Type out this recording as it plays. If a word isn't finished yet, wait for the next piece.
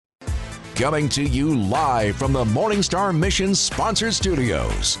Coming to you live from the Morningstar Mission sponsored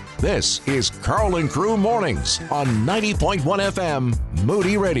studios. This is Carl and Crew Mornings on 90.1 FM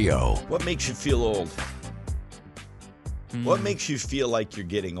Moody Radio. What makes you feel old? What makes you feel like you're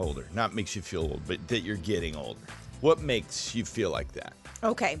getting older? Not makes you feel old, but that you're getting older. What makes you feel like that?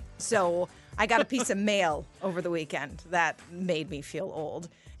 Okay, so I got a piece of mail over the weekend that made me feel old.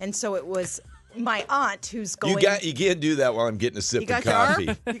 And so it was my aunt who's going... You can't do that while I'm getting a sip of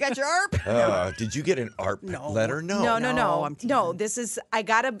coffee. You got your ARP? Did you get an ARP letter? No. No, I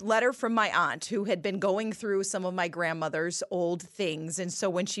got a letter from my aunt who had been going through some of my grandmother's old things. And so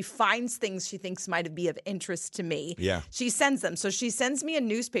when she finds things she thinks might be of interest to me, she sends them. So she sends me a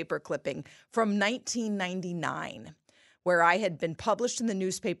newspaper clipping from 1999 where I had been published in the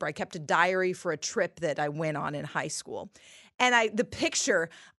newspaper. I kept a diary for a trip that I went on in high school. And the picture,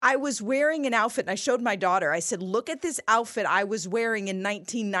 I was wearing an outfit, and I showed my daughter. I said, look at this outfit I was wearing in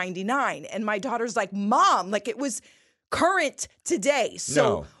 1999. And my daughter's like, Mom, like it was current today.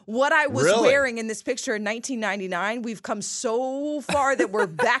 So what I was wearing in this picture in 1999, we've come so far that we're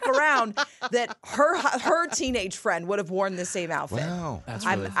back around that her teenage friend would have worn the same outfit. Wow. That's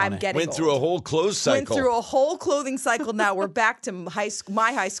really funny. I'm getting Went through a whole clothes cycle. Went through a whole clothing cycle. Now we're back to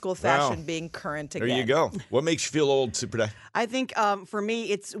my high school fashion being current again. There you go. What makes you feel old, Super Day? I think for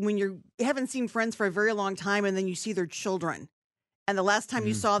me, it's when you haven't seen friends for a very long time and then you see their children. And the last time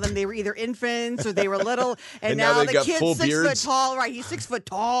you saw them, they were either infants or they were little. And now the kid's 6 foot tall. Right, he's 6 foot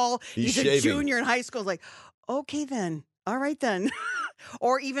tall. He's a junior in high school. It's like, okay then. All right then.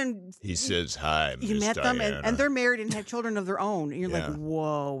 Or even he says hi, Miss you met them Diana. and they're married and have children of their own. And you're like,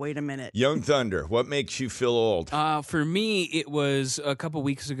 whoa, wait a minute. Young Thunder, what makes you feel old? For me, it was a couple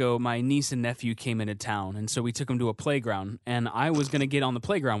weeks ago, my niece and nephew came into town, and so we took them to a playground, and I was going to get on the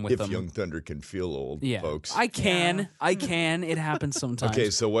playground with them. If Young Thunder can feel old, folks. I can. It happens sometimes.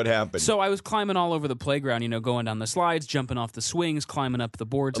 Okay, so what happened? So I was climbing all over the playground, going down the slides, jumping off the swings, climbing up the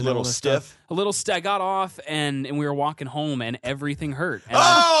boards. A little stiff? A little stiff. I got off, and we were walking home, and everything hurt. And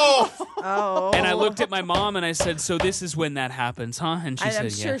And I looked at my mom and I said, "So this is when that happens, huh?" And she said, I'm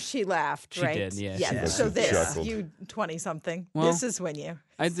sure she laughed, she right? did, yeah. Yeah. She So did. this, you 20-something, this is when you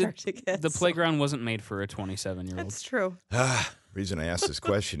start to get the playground wasn't made for a 27-year-old. That's true. Reason I asked this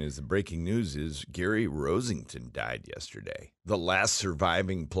question is the breaking news is Gary Rosington died yesterday. The last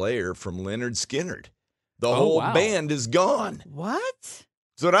surviving player from Lynyrd Skynyrd. The whole band is gone. What?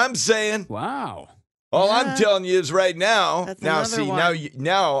 That's what I'm saying. Wow. All I'm telling you is right now. That's now, another see, one.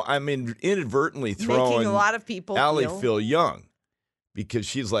 now I'm inadvertently throwing Making a lot of people Allie feel young because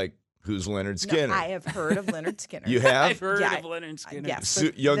she's like, "Who's Lynyrd Skynyrd?" No, I have heard of Lynyrd Skynyrd. You have? I've heard of Lynyrd Skynyrd. Yes.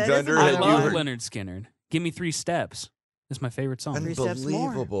 Young Thunder, I had you love heard? Lynyrd Skynyrd. Give me 3 steps. It's my favorite song. Three steps more.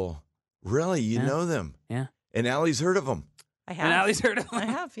 Unbelievable. Really? You know them? Yeah. And Allie's heard of them. I have. And Allie's heard of I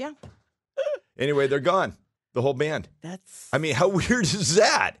have, yeah. Anyway, they're gone. The whole band. That's. I mean, how weird is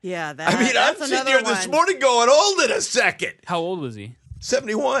that? Yeah, I mean, I'm that's sitting another here this one. morning going, hold it a second. How old was he?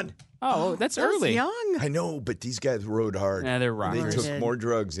 71. Oh, that's That's early. young. I know, but these guys rode hard. Yeah, they're They rockers. took did. more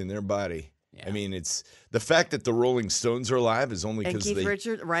drugs in their body. Yeah. I mean, it's the fact that the Rolling Stones are alive is only And because Keith they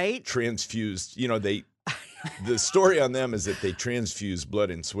Richards, right? transfused. The story on them is that they transfused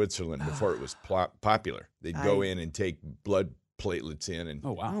blood in Switzerland before it was popular. They'd go in and take blood platelets in and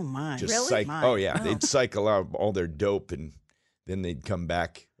Oh, wow. Oh my. just My. they'd cycle out all their dope and then they'd come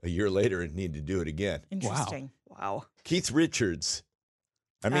back a year later and need to do it again. Interesting. Wow. Keith Richards,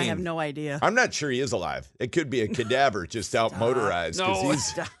 I mean, I have no idea. I'm not sure he is alive. It could be a cadaver just out motorized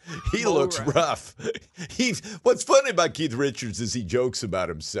because he looks rough. What's funny about Keith Richards is he jokes about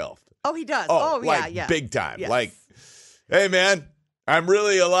himself. Oh, he does. Like yeah. big time. Yes. Like, hey man, I'm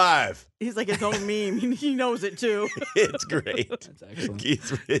really alive. He's like his own meme. He knows it too. It's great. That's excellent.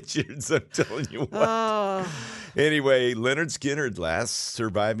 Keith Richards, I'm telling you what. Oh. Anyway, Lynyrd Skynyrd, last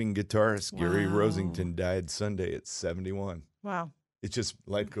surviving guitarist. Gary Wow. Rosington died Sunday at 71. Wow. It's just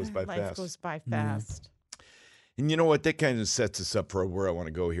life goes by Life fast. goes by fast. And you know what? That kind of sets us up for where I want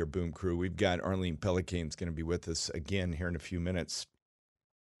to go here, Boom Crew. We've got Arlene Pelicane's going to be with us again here in a few minutes.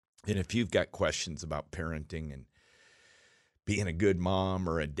 And if you've got questions about parenting and being a good mom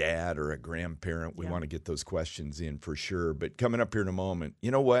or a dad or a grandparent, we want to get those questions in for sure. But coming up here in a moment, you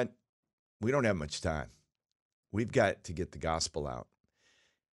know what? We don't have much time. We've got to get the gospel out.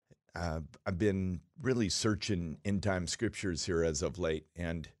 I've been really searching end time scriptures here as of late.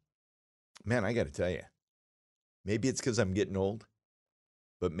 And man, I got to tell you, maybe it's because I'm getting old,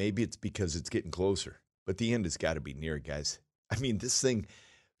 but maybe it's because it's getting closer. But the end has got to be near, guys. I mean, this thing,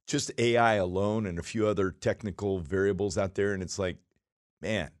 just AI alone and a few other technical variables out there, and it's like,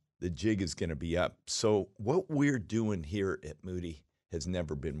 man, the jig is going to be up. So what we're doing here at Moody has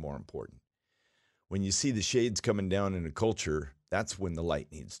never been more important. when you see the shades coming down in a culture, that's when the light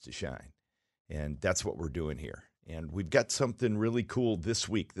needs to shine. And that's what we're doing here. And we've got something really cool this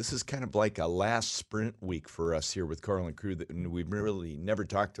week. This is kind of like a last sprint week for us here with Carl and Crew that we've really never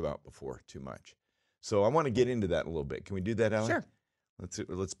talked about before too much. So I want to get into that a little bit. Can we do that, Allie? Sure.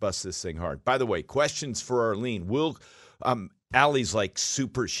 Let's bust this thing hard. By the way, questions for Arlene. Allie's like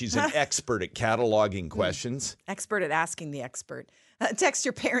super. She's an expert at cataloging questions. Expert at asking the expert. Text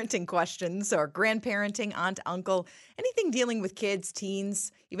your parenting questions or grandparenting, aunt, uncle, anything dealing with kids,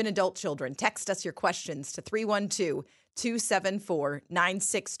 teens, even adult children. Text us your questions to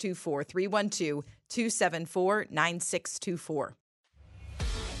 312-274-9624. 312-274-9624.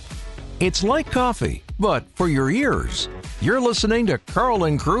 It's like coffee, but for your ears. You're listening to Carl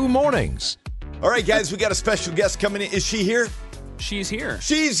and Crew Mornings. All right, guys, we got a special guest coming in. Is she here? She's here.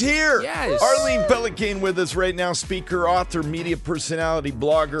 She's here. Yes. Arlene Pellicane with us right now, speaker, author, media personality,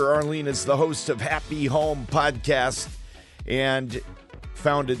 blogger. Arlene is the host of Happy Home Podcast and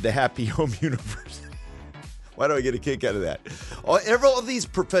founded the Happy Home University. Why do I get a kick out of that? All these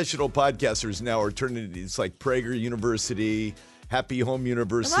professional podcasters now are turning into, it's like Prager University, Happy Home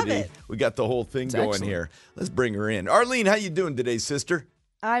University. I love it. We got the whole thing going excellent. here. Let's bring her in. Arlene, how you doing today, sister?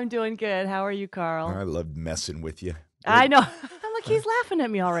 I'm doing good. How are you, Carl? I love messing with you. I know. Look, he's laughing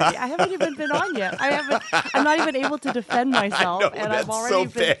at me already. I haven't even been on yet. I'm not even able to defend myself, and I've already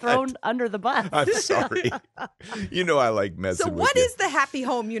been thrown under the bus. I'm sorry. You know I like messing with you. So what is the Happy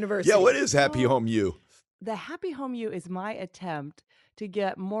Home University? Yeah, what is Happy Home U? The Happy Home U is my attempt to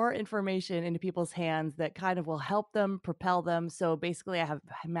get more information into people's hands that kind of will help them, propel them. So basically, I have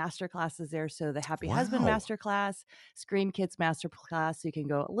master classes there. So the Happy Husband Master Class, Screen Kids Master Class. So you can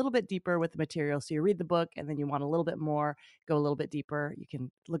go a little bit deeper with the material. So you read the book and then you want a little bit more, go a little bit deeper. You can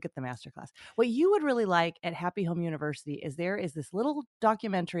look at the master class. What you would really like at Happy Home University is there is this little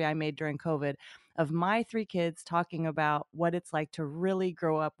documentary I made during COVID of my 3 kids talking about what it's like to really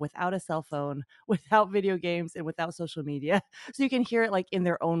grow up without a cell phone, without video games, and without social media. So you can hear it like in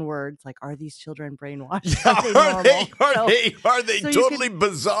their own words, like, are these children brainwashed? Are they totally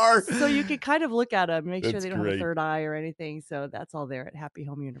bizarre? So you can kind of look at them, make sure they don't have a third eye or anything. So that's all there at Happy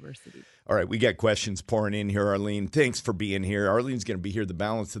Home University. All right, we got questions pouring in here, Arlene. Thanks for being here. Arlene's going to be here the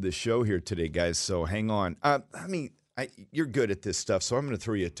balance of this show here today, guys. So hang on. You're good at this stuff, so I'm going to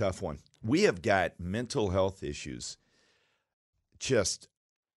throw you a tough one. We have got mental health issues,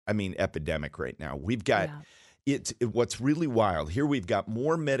 epidemic right now. We've got what's really wild here. We've got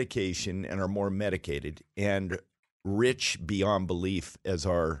more medication and are more medicated and rich beyond belief as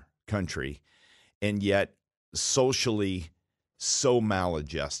our country, and yet socially so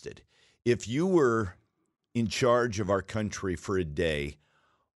maladjusted. If you were in charge of our country for a day,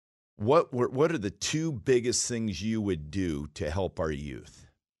 what are the 2 biggest things you would do to help our youth?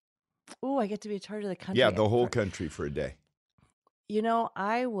 Oh, I get to be in charge of the country. Yeah, the whole country for a day. You know,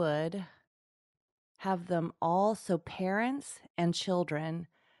 I would have them all, so parents and children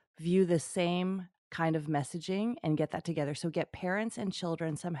view the same kind of messaging and get that together. So get parents and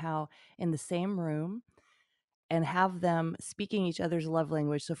children somehow in the same room and have them speaking each other's love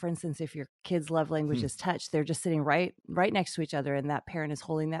language. So for instance, if your kid's love language is touch, they're just sitting right next to each other and that parent is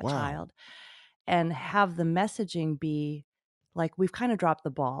holding that child, and have the messaging be like, we've kind of dropped the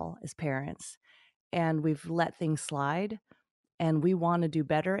ball as parents and we've let things slide and we want to do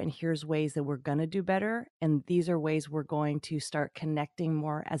better. And here's ways that we're going to do better. And these are ways we're going to start connecting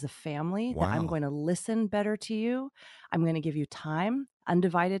more as a family. That I'm going to listen better to you. I'm going to give you time,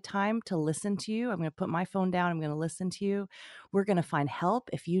 undivided time to listen to you. I'm going to put my phone down. I'm going to listen to you. We're going to find help.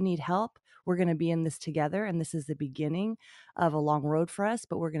 If you need help, we're going to be in this together. And this is the beginning of a long road for us,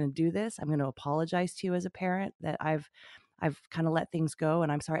 but we're going to do this. I'm going to apologize to you as a parent that I've kind of let things go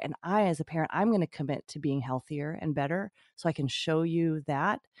and I'm sorry. And I, as a parent, I'm going to commit to being healthier and better so I can show you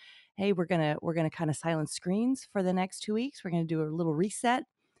that, hey, we're going to kind of silence screens for the next 2 weeks. We're going to do a little reset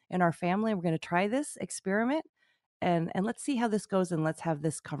in our family. We're going to try this experiment and let's see how this goes. And let's have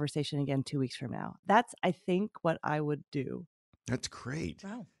this conversation again 2 weeks from now. That's, I think, what I would do. That's great.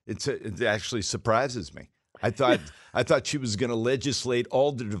 Wow. It actually surprises me. I thought she was going to legislate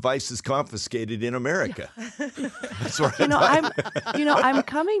all the devices confiscated in America. That's what I'm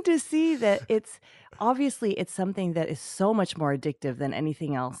coming to see that it's something that is so much more addictive than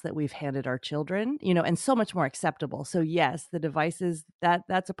anything else that we've handed our children, and so much more acceptable. So yes, the devices,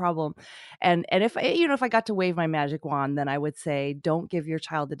 that's a problem. And if I got to wave my magic wand, then I would say, don't give your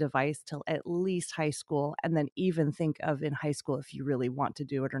child a device till at least high school. And then even think of in high school, if you really want to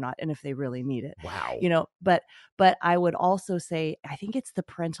do it or not. And if they really need it. Wow. But I would also say, I think it's the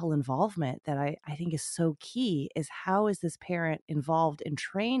parental involvement that I think is so key, is how is this parent involved in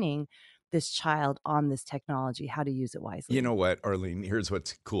training this child on this technology, how to use it wisely. You know what, Arlene, here's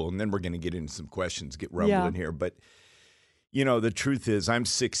what's cool. And then we're going to get into some questions, get rumbling here. But, the truth is I'm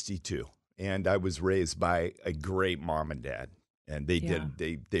 62 and I was raised by a great mom and dad. And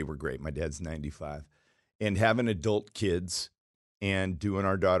they were great. My dad's 95. And having adult kids and doing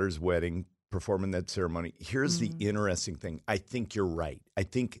our daughter's wedding, performing that ceremony. Here's the interesting thing. I think you're right. I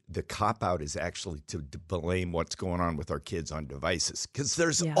think the cop-out is actually to blame what's going on with our kids on devices because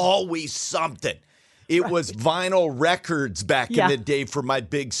there's always something. It was vinyl records back in the day for my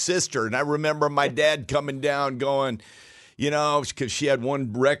big sister. And I remember my dad coming down going, because she had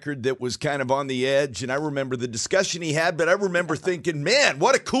one record that was kind of on the edge. And I remember the discussion he had, but I remember thinking, man,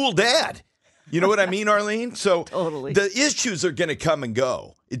 what a cool dad. You know what I mean, Arlene? So totally. The issues are going to come and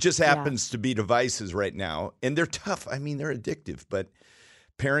go. It just happens to be devices right now. And they're tough. I mean, they're addictive. But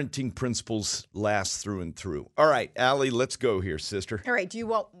parenting principles last through and through. All right, Allie, let's go here, sister. All right. Do you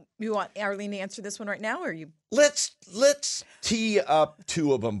want Arlene to answer this one right now? Or you? Let's tee up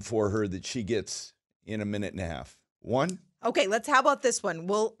two of them for her that she gets in a minute and a half. One? Okay, how about this one?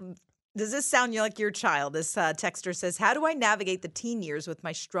 Does this sound like your child? This texter says, how do I navigate the teen years with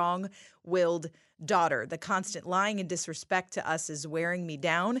my strong-willed daughter? The constant lying and disrespect to us is wearing me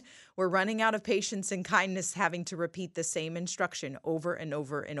down. We're running out of patience and kindness, having to repeat the same instruction over and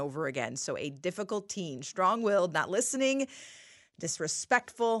over and over again. So a difficult teen, strong-willed, not listening,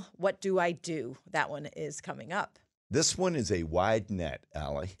 disrespectful. What do I do? That one is coming up. This one is a wide net,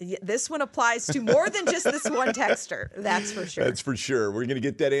 Allie. This one applies to more than just this one texter. That's for sure. That's for sure. We're going to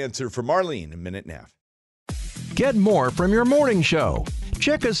get that answer from Arlene in a minute and a half. Get more from your morning show.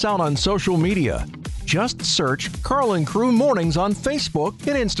 Check us out on social media. Just search Karl and Crew Mornings on Facebook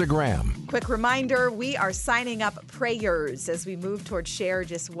and Instagram. Quick reminder, we are signing up prayers as we move towards Share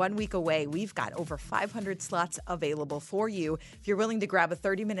just 1 week away. We've got over 500 slots available for you. If you're willing to grab a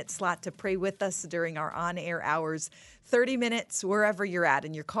 30-minute slot to pray with us during our on-air hours, 30 minutes wherever you're at,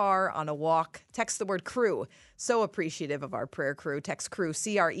 in your car, on a walk, text the word crew. So appreciative of our prayer crew. Text crew,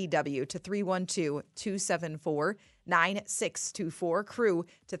 CREW, to 312-274-9624. Crew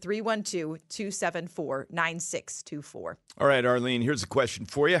to 312-274-9624. All right, Arlene, here's a question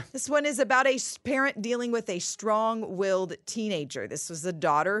for you. This one is about a parent dealing with a strong-willed teenager. This was a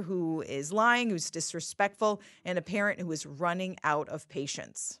daughter who is lying, who's disrespectful, and a parent who is running out of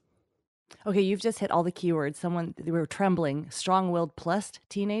patience. Okay, you've just hit all the keywords. We were trembling, strong-willed plus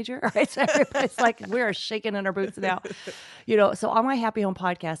teenager. All right, so everybody's like, we are shaking in our boots now. So on my Happy Home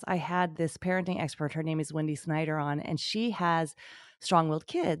podcast, I had this parenting expert. Her name is Wendy Snyder on, and she has strong-willed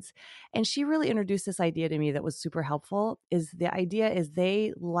kids. And she really introduced this idea to me that was super helpful. The idea is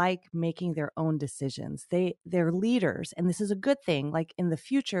they like making their own decisions. They're leaders, and this is a good thing. Like in the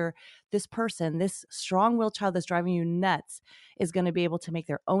future, this person, this strong-willed child that's driving you nuts, is going to be able to make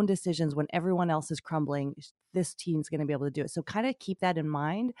their own decisions when everyone else is crumbling. This teen's going to be able to do it. So kind of keep that in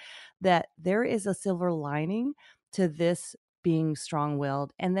mind, that there is a silver lining to this being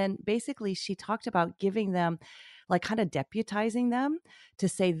strong-willed. And then basically she talked about giving them, like kind of deputizing them to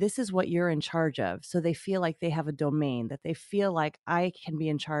say, this is what you're in charge of. So they feel like they have a domain, that they feel like I can be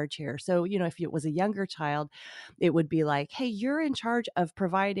in charge here. So, if it was a younger child, it would be like, hey, you're in charge of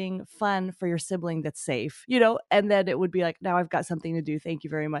providing fun for your sibling that's safe, and then it would be like, now I've got something to do. Thank you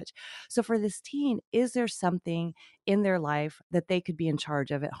very much. So for this teen, is there something in their life that they could be in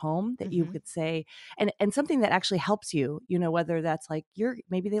charge of at home that you could say, and something that actually helps you, whether that's like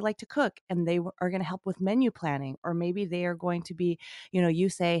maybe they like to cook and they are going to help with menu planning, or maybe they are going to be, you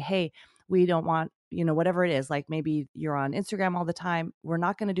say, hey, we don't want, whatever it is, like maybe you're on Instagram all the time. We're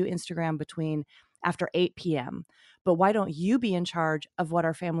not going to do Instagram after 8 p.m. But why don't you be in charge of what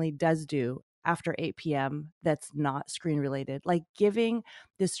our family does do after 8 p.m. that's not screen related? Like giving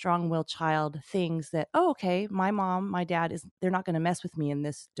this strong-willed child things that, oh, okay, my mom, my dad, they're not going to mess with me in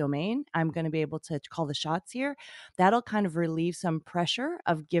this domain. I'm going to be able to call the shots here. That'll kind of relieve some pressure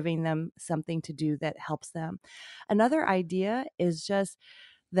of giving them something to do that helps them. Another idea is just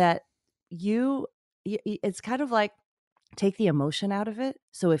that it's kind of like, take the emotion out of it.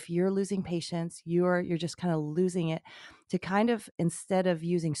 So if you're losing patience, you're just kind of losing it, to kind of, instead of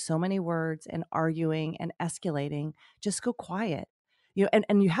using so many words and arguing and escalating, just go quiet.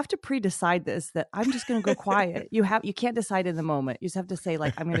 And you have to pre-decide this, that I'm just going to go quiet. You can't decide in the moment. You just have to say,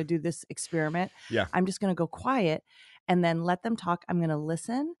 like, I'm going to do this experiment. Yeah. I'm just going to go quiet and then let them talk. I'm going to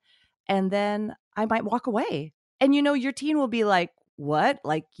listen. And then I might walk away. And your teen will be like, what?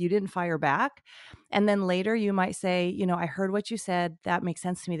 Like, you didn't fire back? And then later you might say, I heard what you said. That makes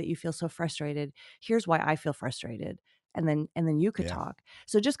sense to me that you feel so frustrated. Here's why I feel frustrated. And then you could talk.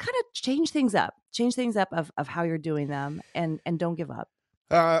 So just kind of change things up of how you're doing them, and don't give up.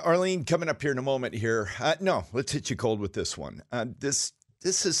 Arlene, coming up here in a moment here. No, let's hit you cold with this one. This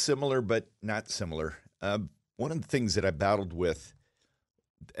is similar, but not similar. One of the things that I battled with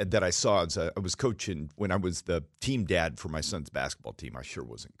that I saw as I was coaching when I was the team dad for my son's basketball team. I sure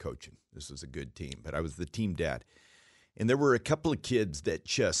wasn't coaching. This was a good team, but I was the team dad. And there were a couple of kids that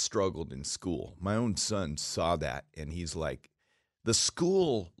just struggled in school. My own son saw that, and he's like, the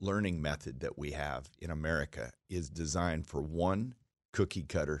school learning method that we have in America is designed for one cookie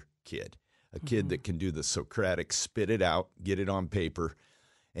cutter kid, a kid that can do the Socratic, spit it out, get it on paper.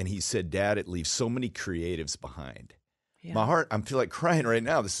 And he said, Dad, it leaves so many creatives behind. Yeah. My heart, I feel like crying right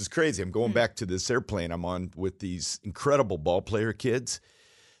now. This is crazy. I'm going back to this airplane I'm on with these incredible ball player kids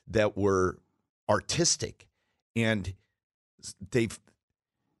that were artistic, and they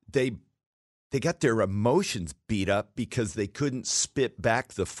got their emotions beat up because they couldn't spit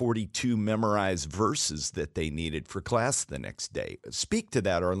back the 42 memorized verses that they needed for class the next day. Speak to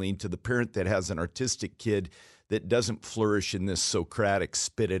that, Arlene, to the parent that has an artistic kid that doesn't flourish in this Socratic,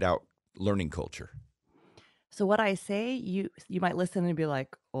 spit it out learning culture. So what I say, you might listen and be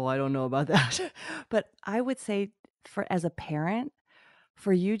like, oh, I don't know about that. But I would say as a parent,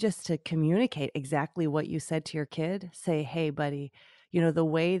 for you just to communicate exactly what you said to your kid, say, hey, buddy, the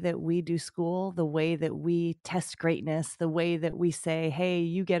way that we do school, the way that we test greatness, the way that we say, hey,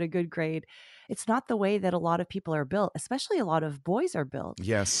 you get a good grade, it's not the way that a lot of people are built, especially a lot of boys are built.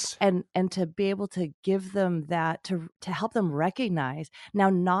 Yes. And to be able to give them that, to help them recognize, now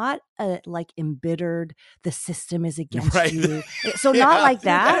not like embittered, the system is against you. So not like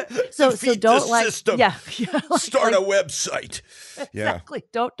that. So don't like, system. Start a website. Exactly.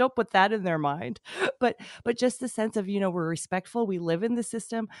 Don't put that in their mind. But just the sense of, we're respectful, we live in the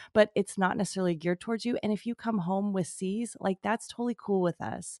system, but it's not necessarily geared towards you. And if you come home with C's, like that's totally cool with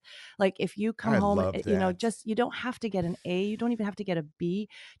us. Like if you come home, just, you don't have to get an A, you don't even have to get a B,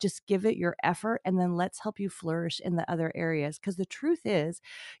 just give it your effort, and then let's help you flourish in the other areas. Because the truth is,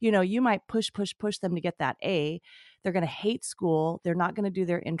 you might push them to get that A. They're going to hate school. They're not going to do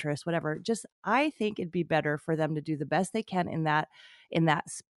their interests, whatever. Just, I think it'd be better for them to do the best they can in that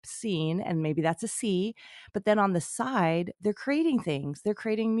scene, and maybe that's a C, but then on the side they're creating things, they're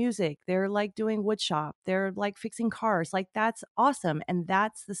creating music, they're like doing wood shop, they're like fixing cars. Like that's awesome, and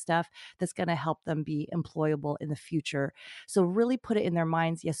that's the stuff that's going to help them be employable in the future. So really put it in their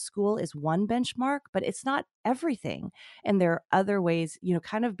minds, yes, school is one benchmark, but it's not everything, and there are other ways,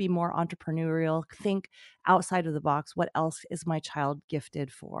 kind of be more entrepreneurial, think outside of the box. What else is my child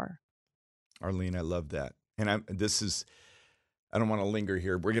gifted for? Arlene, I love that. And I don't want to linger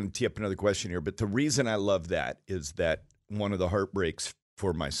here. We're going to tee up another question here. But the reason I love that is that one of the heartbreaks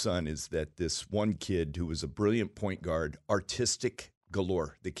for my son is that this one kid who was a brilliant point guard, artistic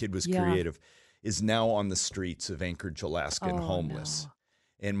galore, the kid was creative, is now on the streets of Anchorage, Alaska, and homeless. No.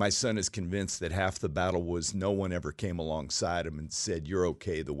 And my son is convinced that half the battle was no one ever came alongside him and said, you're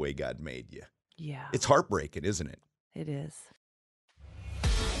okay the way God made you. Yeah. It's heartbreaking, isn't it? It is.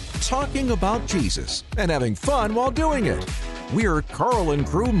 Talking about Jesus and having fun while doing it. We're Carl and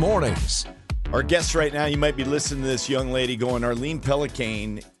Crew Mornings. Our guest right now, you might be listening to this young lady going, Arlene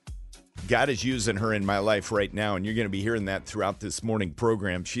Pellicane, God is using her in my life right now, and you're going to be hearing that throughout this morning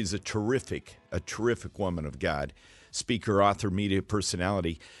program. She's a terrific woman of God, speaker, author, media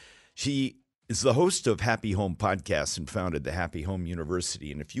personality. She is the host of Happy Home Podcast and founded the Happy Home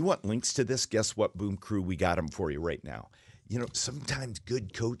University. And if you want links to this, guess what, Boom Crew? We got them for you right now. Sometimes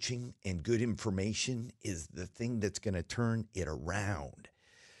good coaching and good information is the thing that's going to turn it around.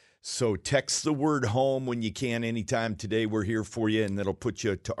 So text the word home when you can anytime today. We're here for you, and that'll put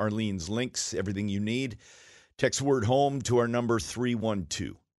you to Arlene's links, everything you need. Text word home to our number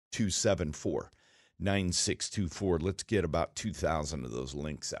 312-274-9624. Let's get about 2,000 of those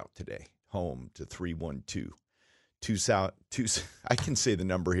links out today. Home to 312. I can say the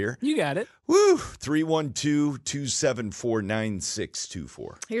number here. You got it. Woo!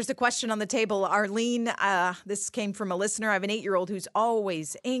 312-274-9624. Here's the question on the table. Arlene, this came from a listener. I have an 8-year-old who's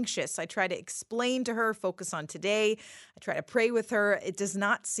always anxious. I try to explain to her, focus on today. I try to pray with her. It does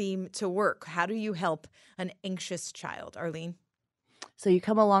not seem to work. How do you help an anxious child, Arlene? So you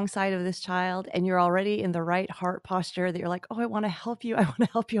come alongside of this child and you're already in the right heart posture that you're like, oh, I want to help you. I want to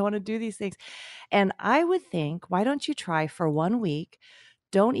help you. I want to do these things. And I would think, why don't you try for 1 week?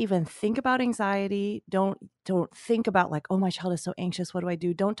 Don't even think about anxiety. Don't think about like, oh, my child is so anxious. What do I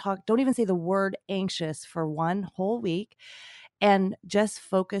do? Don't even say the word anxious for 1 whole week. And just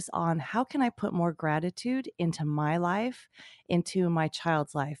focus on how can I put more gratitude into my life, into my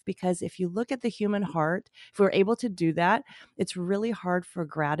child's life? Because if you look at the human heart, if we're able to do that, it's really hard for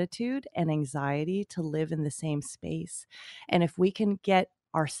gratitude and anxiety to live in the same space. And if we can get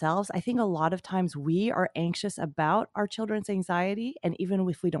ourselves. I think a lot of times we are anxious about our children's anxiety. And even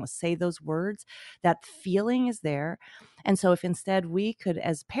if we don't say those words, that feeling is there. And so if instead we could,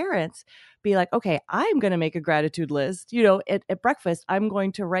 as parents, be like, okay, I'm going to make a gratitude list. At breakfast, I'm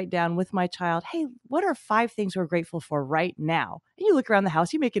going to write down with my child, hey, what are 5 things we're grateful for right now? And you look around the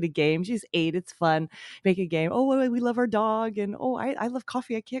house, you make it a game. She's 8, it's fun. Make a game. Oh, we love our dog. And I love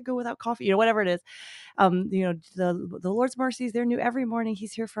coffee. I can't go without coffee. Whatever it is. The Lord's mercies, they're new every morning.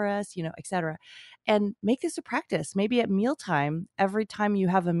 He's here for us, etc. And make this a practice. Maybe at mealtime, every time you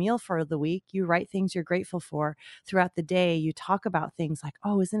have a meal for the week, you write things you're grateful for throughout the day. You talk about things like,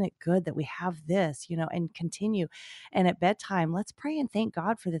 oh, isn't it good that we have this, and continue. And at bedtime, let's pray and thank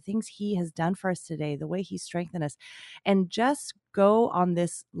God for the things he has done for us today, the way he strengthened us, and just go on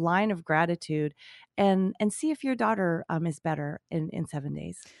this line of gratitude and see if your daughter is better in 7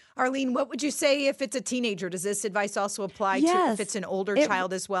 days. Arlene, what would you say if it's a teenager? Does this advice also apply to if it's an older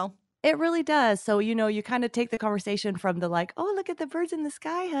child as well? It really does. So, you kind of take the conversation from the like, oh, look at the birds in the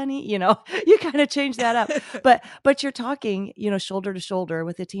sky, honey. You kind of change that up. But you're talking, shoulder to shoulder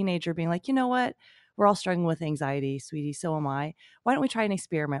with a teenager being like, you know what? We're all struggling with anxiety, sweetie. So am I. Why don't we try an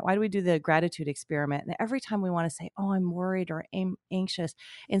experiment? Why do we do the gratitude experiment? And every time we want to say, oh, I'm worried or I'm anxious,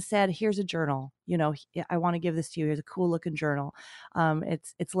 instead, here's a journal. I want to give this to you. Here's a cool looking journal.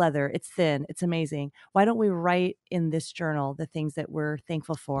 It's leather. It's thin. It's amazing. Why don't we write in this journal the things that we're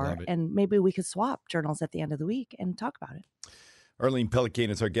thankful for? And maybe we could swap journals at the end of the week and talk about it. Arlene Pellicane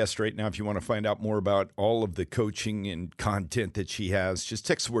is our guest right now. If you want to find out more about all of the coaching and content that she has, just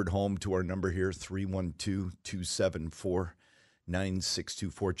text the word HOME to our number here,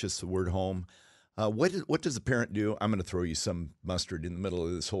 312-274-9624, just the word HOME. What does a parent do? I'm going to throw you some mustard in the middle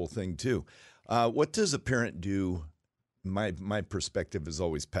of this whole thing too. What does a parent do? My perspective is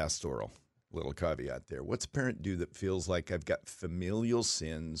always pastoral. Little caveat there. What's a parent do that feels like I've got familial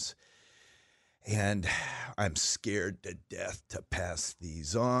sins and I'm scared to death to pass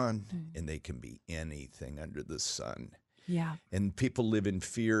these on, and they can be anything under the sun. Yeah. And people live in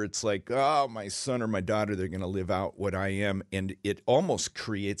fear. It's like, oh, my son or my daughter, they're going to live out what I am. And it almost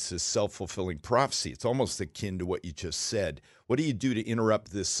creates this self-fulfilling prophecy. It's almost akin to what you just said. What do you do to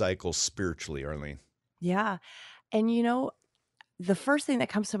interrupt this cycle spiritually, Arlene? Yeah. And the first thing that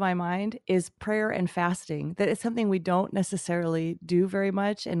comes to my mind is prayer and fasting. That is something we don't necessarily do very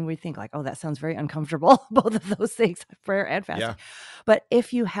much. And we think like, oh, that sounds very uncomfortable. Both of those things, prayer and fasting. Yeah. But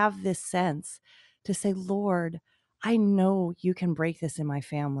if you have this sense to say, Lord, I know you can break this in my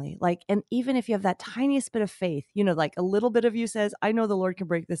family. And even if you have that tiniest bit of faith, like a little bit of you says, I know the Lord can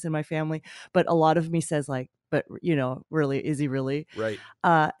break this in my family. But a lot of me says but really, is he really? Right.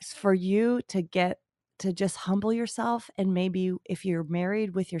 For you to just humble yourself, and maybe if you're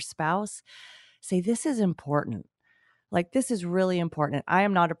married with your spouse, say, this is important. This is really important. I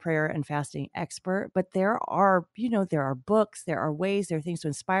am not a prayer and fasting expert, but there are books, there are ways, there are things to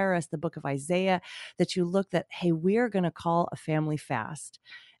inspire us. The book of Isaiah that you look at, hey, we're going to call a family fast.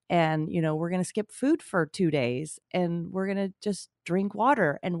 And, we're going to skip food for 2 days, and we're going to just drink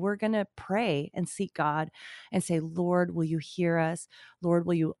water, and we're going to pray and seek God and say, Lord, will you hear us? Lord,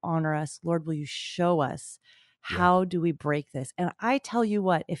 will you honor us? Lord, will you show us? How do we break this? And I tell you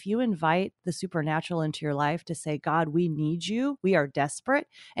what, if you invite the supernatural into your life to say, God, we need you. We are desperate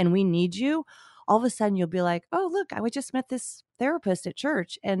and we need you. All of a sudden you'll be like, oh, look, I just met this therapist at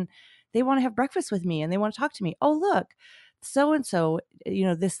church and they want to have breakfast with me and they want to talk to me. Oh, look, so-and-so,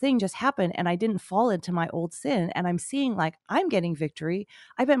 this thing just happened and I didn't fall into my old sin. And I'm seeing I'm getting victory.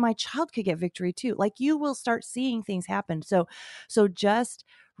 I bet my child could get victory too. You will start seeing things happen. So just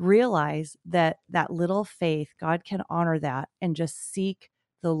realize that little faith, God can honor that, and just seek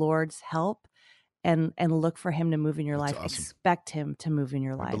the Lord's help and look for him to move in your life. Awesome. Expect him to move in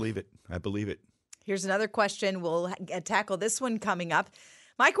your life. I believe it. Here's another question. We'll tackle this one coming up.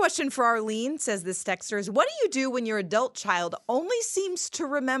 My question for Arlene, says this texter, is what do you do when your adult child only seems to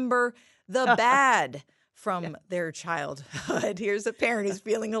remember the bad from their childhood? Here's a parent who's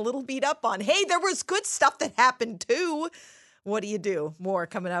feeling a little beat up on, hey, there was good stuff that happened too. What do you do? More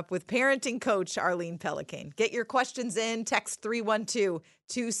coming up with parenting coach Arlene Pellicane. Get your questions in. Text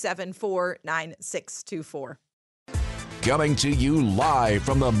 312-274-9624. Coming to you live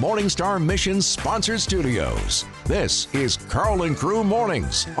from the Morning Star Mission sponsored studios. This is Carl and Crew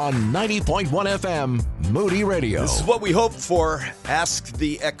Mornings on 90.1 FM Moody Radio. This is what we hope for. Ask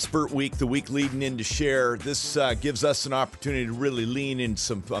the Expert Week, the week leading into Share. This gives us an opportunity to really lean in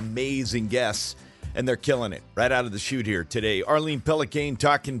some amazing guests. And they're killing it right out of the chute here today. Arlene Pellicane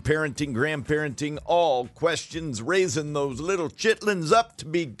talking parenting, grandparenting, all questions, raising those little chitlins up to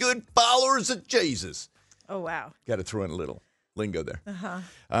be good followers of Jesus. Oh, wow. Got to throw in a little lingo there.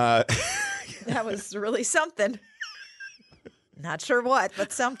 That was really something. Not sure what,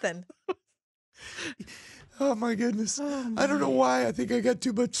 but something. Oh, my goodness. I don't know why. I think I got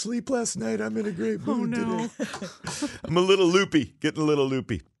too much sleep last night. I'm in a great mood today. I'm a little loopy, getting a little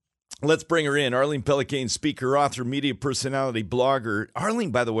loopy. Let's bring her in. Arlene Pellicane, speaker, author, media personality, blogger.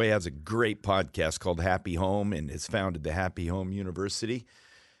 Arlene, by the way, has a great podcast called Happy Home and has founded the Happy Home University.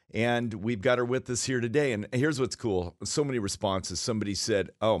 And we've got her with us here today. And here's what's cool. So many responses. Somebody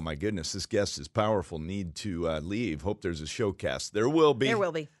said, oh, my goodness, this guest is powerful. Need to leave. Hope there's a showcast. There will be. There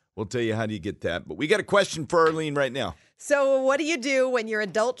will be. We'll tell you how do you get that. But we got a question for Arlene right now. So what do you do when your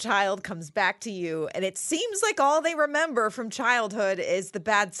adult child comes back to you and it seems like all they remember from childhood is the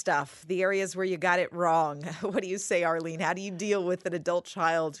bad stuff, the areas where you got it wrong? What do you say, Arlene? How do you deal with an adult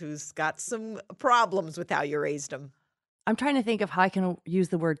child who's got some problems with how you raised them? I'm trying to think of how I can use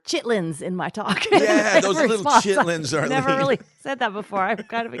the word chitlins in my talk. Yeah, those little chitlins, Arlene. I've never really said that before. I'm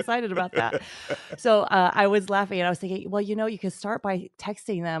kind of excited about that. So I was laughing and I was thinking, well, you could start by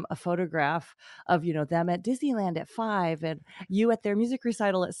texting them a photograph of, them at Disneyland at 5 and you at their music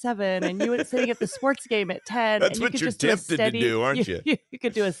recital at 7 and you sitting at the sports game at 10. That's and what you're tempted to do, aren't you? You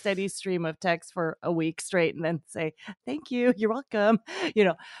could do a steady stream of texts for a week straight and then say, thank you, you're welcome.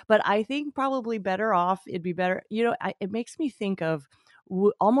 But I think probably better off, it'd be better, it makes me think of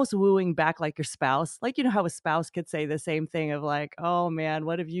almost wooing back like your spouse. Like, how a spouse could say the same thing of like, oh man,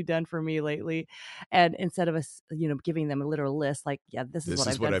 what have you done for me lately? And instead of us, giving them a literal list, like, yeah, this is what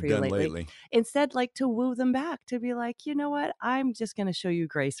I've done for you lately. Instead, like to woo them back to be like, you know what, I'm just going to show you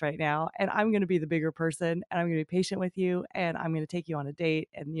grace right now. And I'm going to be the bigger person and I'm going to be patient with you. And I'm going to take you on a date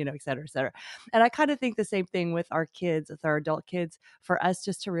and, et cetera, et cetera. And I kind of think the same thing with our kids, with our adult kids, for us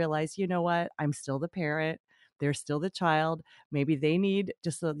just to realize, you know what, I'm still the parent. They're still the child. Maybe they need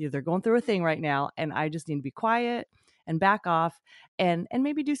they're going through a thing right now and I just need to be quiet and back off and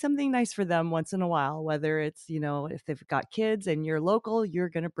maybe do something nice for them once in a while, whether it's, if they've got kids and you're local, you're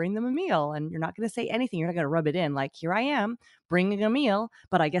going to bring them a meal and you're not going to say anything. You're not going to rub it in like, here I am bringing a meal,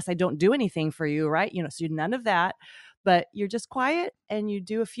 but I guess I don't do anything for you. Right. So none of that. But you're just quiet and you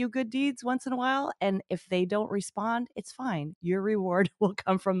do a few good deeds once in a while. And if they don't respond, it's fine. Your reward will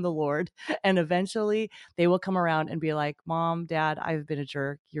come from the Lord. And eventually they will come around and be like, Mom, Dad, I've been a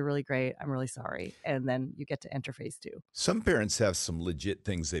jerk. You're really great. I'm really sorry. And then you get to enter phase 2. Some parents have some legit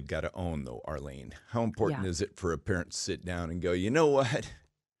things they've got to own, though, Arlene. How important is it for a parent to sit down and go, you know what?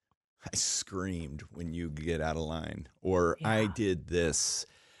 I screamed when you get out of line, or I did this.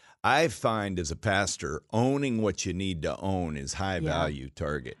 I find as a pastor, owning what you need to own is high value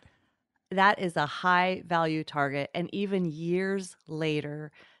target. That is a high value target. And even years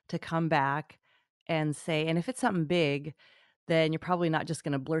later to come back and say, and if it's something big, then you're probably not just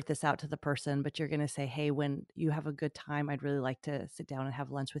going to blurt this out to the person, but you're going to say, hey, when you have a good time, I'd really like to sit down and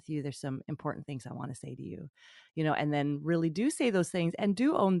have lunch with you. There's some important things I want to say to you, and then really do say those things and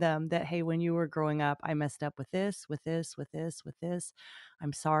do own them that, hey, when you were growing up, I messed up with this, with this, with this, with this.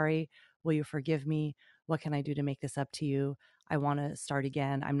 I'm sorry. Will you forgive me? What can I do to make this up to you? I want to start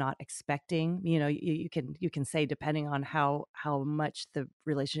again. I'm not expecting, you can say, depending on how much the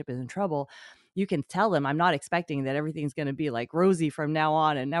relationship is in trouble, you can tell them, I'm not expecting that everything's going to be like rosy from now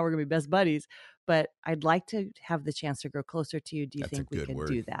on and now we're going to be best buddies, but I'd like to have the chance to grow closer to you. Do you think we can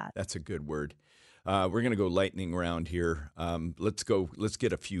do that? That's a good word. We're going to go lightning round here. Let's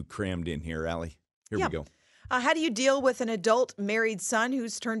get a few crammed in here, Allie. Here we go. How do you deal with an adult married son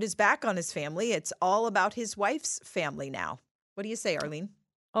who's turned his back on his family? It's all about his wife's family now. What do you say, Arlene?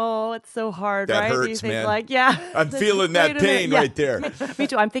 Oh, it's so hard, that right? hurts, man. Like, yeah. I'm feeling that pain right there. Me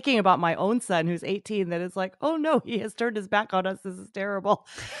too. I'm thinking about my own son who's 18 that is like, oh no, he has turned his back on us. This is terrible.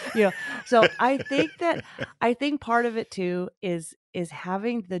 So I think part of it too is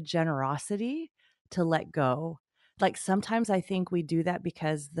having the generosity to let go. Like sometimes I think we do that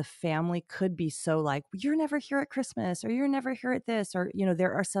because the family could be so like, you're never here at Christmas or you're never here at this, or,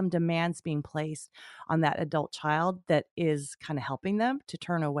 there are some demands being placed on that adult child that is kind of helping them to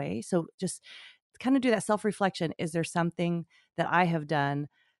turn away. So just kind of do that self-reflection. Is there something that I have done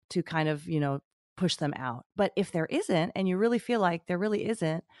to kind of, push them out? But if there isn't, and you really feel like there really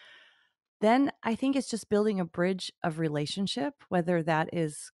isn't, then I think it's just building a bridge of relationship, whether that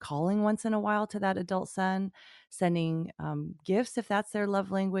is calling once in a while to that adult son, sending gifts if that's their love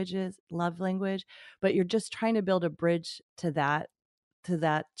language, but you're just trying to build a bridge to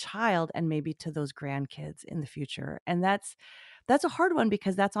that child and maybe to those grandkids in the future. And that's a hard one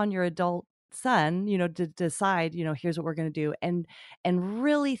because that's on your adult son, to decide, here's what we're going to do, and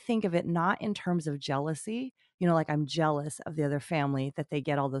really think of it not in terms of jealousy. like I'm jealous of the other family that they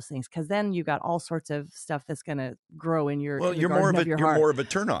get all those things, because then you got all sorts of stuff that's going to grow in your you're more of a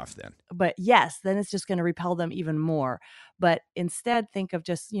turnoff then. But yes, then it's just going to repel them even more. But instead, think of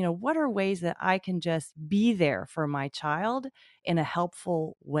just, what are ways that I can just be there for my child in a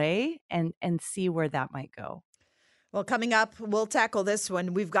helpful way, and see where that might go. Well, coming up, we'll tackle this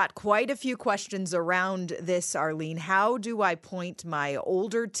one. We've got quite a few questions around this, Arlene. How do I point my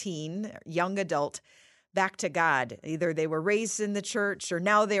older teen, young adult, back to God? Either they were raised in the church or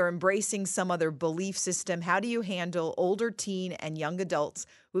now they're embracing some other belief system. How do you handle older teen and young adults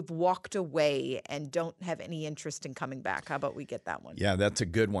who've walked away and don't have any interest in coming back? How about we get that one? Yeah, that's a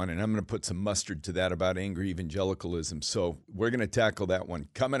good one. And I'm going to put some mustard to that about angry evangelicalism. So we're going to tackle that one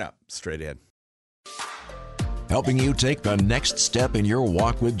coming up straight ahead. Helping you take the next step in your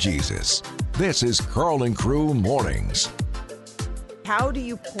walk with Jesus. This is Karl and Crew Mornings. How do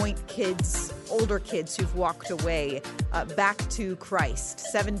you point kids, older kids who've walked away, back to Christ?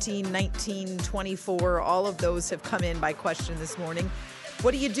 17, 19, 24, all of those have come in by question this morning.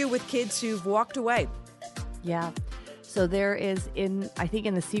 What do you do with kids who've walked away? Yeah. So there is, I think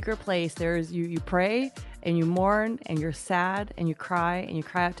in the secret place, there's you pray and you mourn and you're sad and you cry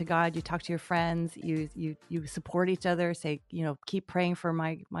out to God. You talk to your friends. You support each other. Say, keep praying for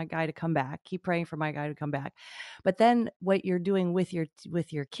my guy to come back. Keep praying for my guy to come back. But then what you're doing with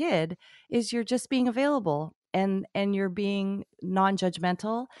your kid is you're just being available and you're being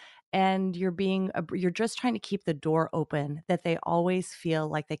non-judgmental. And you're just trying to keep the door open, that they always feel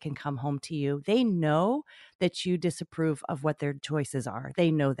like they can come home to you. They know that you disapprove of what their choices are.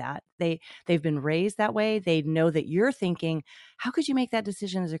 They know that. They've been raised that way. They know that you're thinking, how could you make that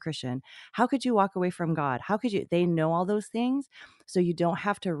decision as a Christian? How could you walk away from God? How could you? They know all those things. So you don't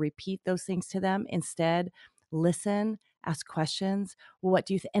have to repeat those things to them. Instead, listen, ask questions. Well, what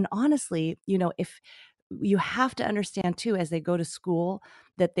do you think? And honestly, if you have to understand too, as they go to school,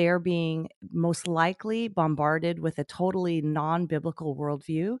 that they're being most likely bombarded with a totally non-biblical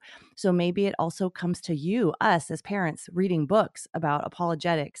worldview. So maybe it also comes to us as parents, reading books about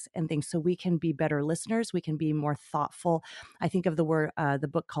apologetics and things, so we can be better listeners. We can be more thoughtful. I think of the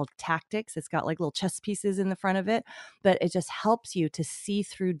book called Tactics. It's got like little chess pieces in the front of it, but it just helps you to see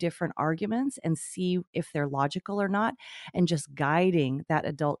through different arguments and see if they're logical or not, and just guiding that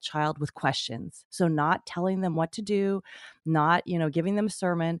adult child with questions. So not telling them what to do, not, giving them a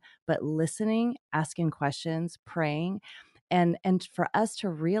sermon, but listening, asking questions, praying. And for us to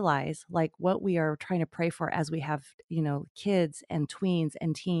realize like what we are trying to pray for as we have, kids and tweens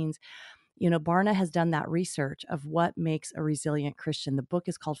and teens. Barna has done that research of what makes a resilient Christian. The book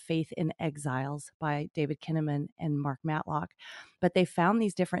is called Faith in Exiles by David Kinnaman and Mark Matlock. But they found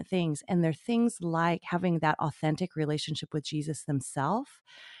these different things, and they're things like having that authentic relationship with Jesus themselves,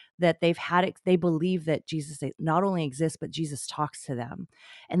 that they believe that Jesus not only exists, but Jesus talks to them.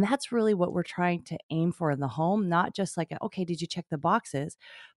 And that's really what we're trying to aim for in the home, not just like, okay, did you check the boxes,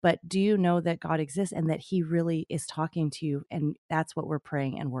 but do you know that God exists and that he really is talking to you? And that's what we're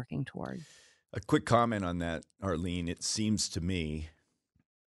praying and working toward. A quick comment on that, Arlene. It seems to me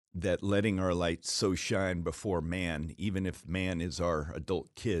that letting our light so shine before man, even if man is our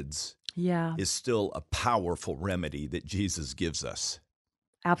adult kids, is still a powerful remedy that Jesus gives us.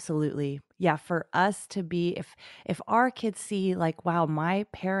 Absolutely. Yeah. For us to be, if our kids see like, wow, my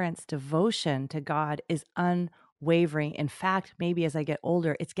parents' devotion to God is unwavering. In fact, maybe as I get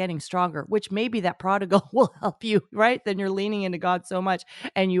older, it's getting stronger, which maybe that prodigal will help you, right? Then you're leaning into God so much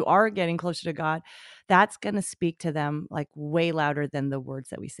and you are getting closer to God. That's going to speak to them like way louder than the words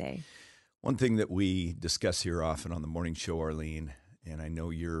that we say. One thing that we discuss here often on the morning show, Arlene, and I know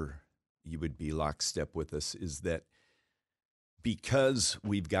you would be lockstep with us, is that because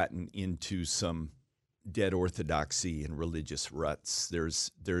we've gotten into some dead orthodoxy and religious ruts,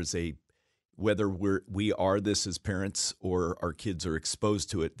 there's a, whether we are this as parents or our kids are exposed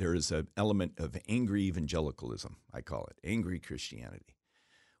to it, there is an element of angry evangelicalism, I call it, angry Christianity,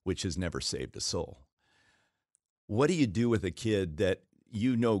 which has never saved a soul. What do you do with a kid that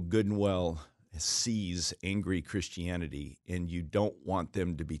good and well sees angry Christianity and you don't want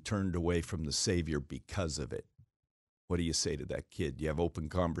them to be turned away from the Savior because of it? What do you say to that kid? Do you have open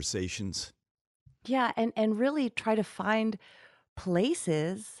conversations? Yeah, and really try to find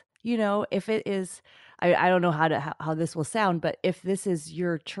places, if it is, I don't know how this will sound, but if this is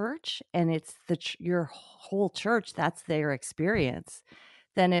your church and it's your whole church, that's their experience,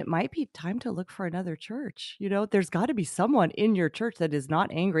 then it might be time to look for another church. There's got to be someone in your church that is not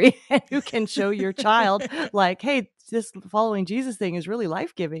angry and who can show your child like, hey, this following Jesus thing is really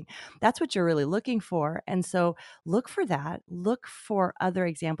life-giving. That's what you're really looking for. And so look for that. Look for other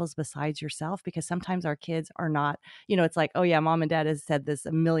examples besides yourself, because sometimes our kids are not, it's like, oh yeah, mom and dad has said this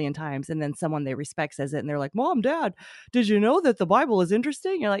a million times. And then someone they respect says it and they're like, Mom, Dad, did you know that the Bible is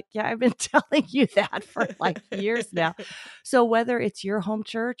interesting? You're like, yeah, I've been telling you that for like years now. So whether it's your home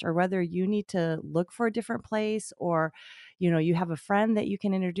church or whether you need to look for a different place, or you have a friend that you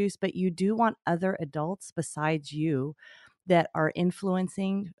can introduce, but you do want other adults besides you that are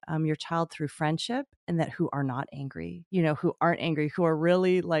influencing your child through friendship, and that who are not angry, who aren't angry, who are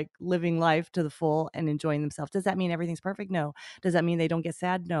really like living life to the full and enjoying themselves. Does that mean everything's perfect? No. Does that mean they don't get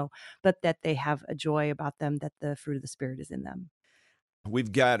sad? No. But that they have a joy about them, that the fruit of the Spirit is in them.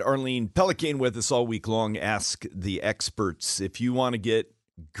 We've got Arlene Pellicane with us all week long. Ask the Experts. If you want to get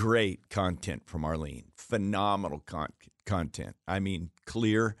great content from Arlene, phenomenal content. I mean,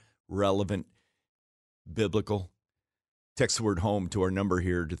 clear, relevant, biblical. Text the word HOME to our number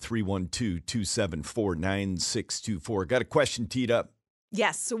here to 312-274-9624. Got a question teed up.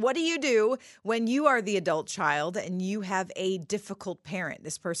 Yes. So what do you do when you are the adult child and you have a difficult parent?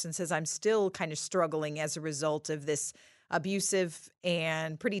 This person says, I'm still kind of struggling as a result of this abusive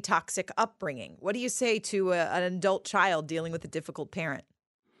and pretty toxic upbringing. What do you say to an adult child dealing with a difficult parent?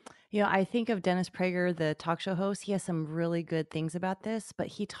 I think of Dennis Prager, the talk show host. He has some really good things about this, but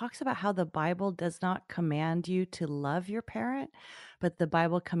he talks about how the Bible does not command you to love your parent, but the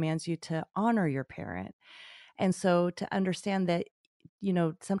Bible commands you to honor your parent. And so to understand that,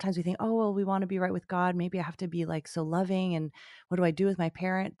 sometimes we think, oh, well, we want to be right with God. Maybe I have to be like so loving. And what do I do with my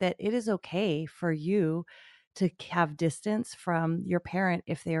parent? That it is okay for you to have distance from your parent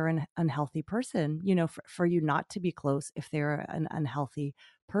if they're an unhealthy person, for you not to be close if they're an unhealthy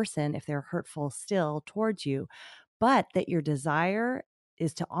person, if they're hurtful still towards you, but that your desire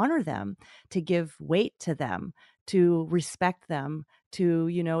is to honor them, to give weight to them, to respect them, to,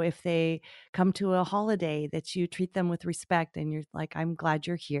 if they come to a holiday, that you treat them with respect and you're like, I'm glad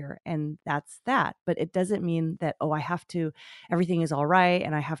you're here. And that's that. But it doesn't mean that, everything is all right.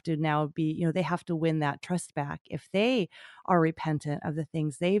 And I have to now be, they have to win that trust back. If they are repentant of the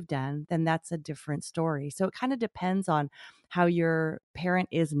things they've done, then that's a different story. So it kind of depends on how your parent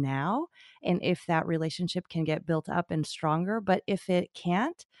is now and if that relationship can get built up and stronger. But if it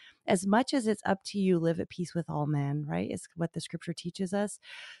can't, as much as it's up to you, live at peace with all men, right? It's what the scripture teaches us.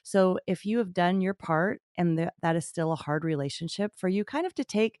 So if you have done your part and that is still a hard relationship, for you kind of to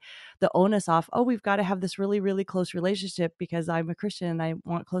take the onus off, oh, we've got to have this really, really close relationship because I'm a Christian and I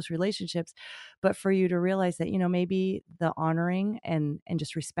want close relationships. But for you to realize that, maybe the honoring and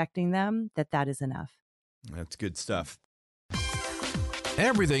just respecting them, that is enough. That's good stuff.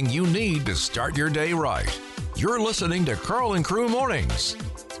 Everything you need to start your day right. You're listening to Karl and Crew Mornings.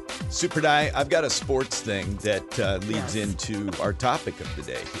 Super Di, I've got a sports thing that leads into our topic of the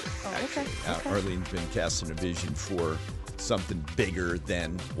day here. Okay. Arlene's been casting a vision for something bigger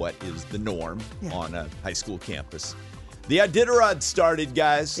than what is the norm on a high school campus. The Iditarod started,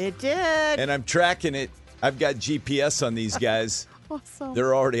 guys. It did. And I'm tracking it. I've got GPS on these guys. Awesome.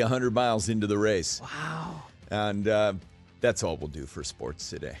 They're already 100 miles into the race. Wow. And that's all we'll do for sports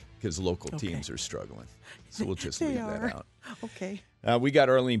today because local teams are struggling. So we'll just leave that out. Okay. We got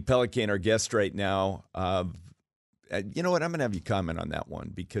Arlene Pellicane, our guest right now. You know what? I'm going to have you comment on that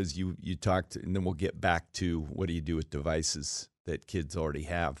one because you talked, and then we'll get back to what do you do with devices that kids already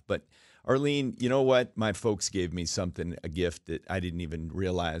have. But Arlene, you know what? My folks gave me a gift that I didn't even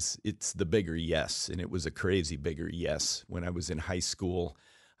realize. It's the bigger yes, and it was a crazy bigger yes. When I was in high school,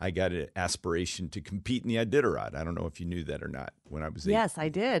 I got an aspiration to compete in the Iditarod. I don't know if you knew that or not when I was 8. Yes, I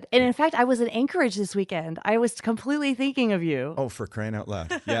did. And in fact, I was in Anchorage this weekend. I was completely thinking of you. Oh, for crying out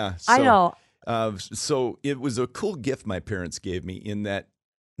loud. Yeah. I know. So it was a cool gift my parents gave me in that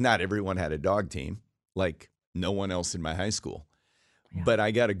not everyone had a dog team, like no one else in my high school. Yeah. But I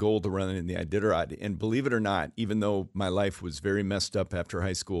got a goal to run in the Iditarod. And believe it or not, even though my life was very messed up after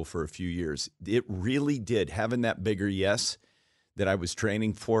high school for a few years, it really did. Having that bigger yes that I was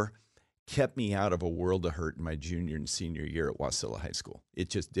training for kept me out of a world of hurt in my junior and senior year at Wasilla High School. It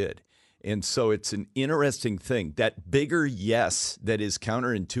just did. And so it's an interesting thing. That bigger yes that is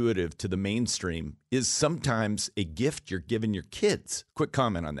counterintuitive to the mainstream is sometimes a gift you're giving your kids. Quick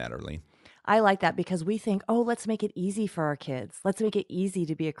comment on that, Arlene. I like that because we think, oh, let's make it easy for our kids. Let's make it easy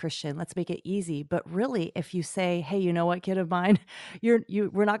to be a Christian. Let's make it easy. But really, if you say, hey, you know what, kid of mine,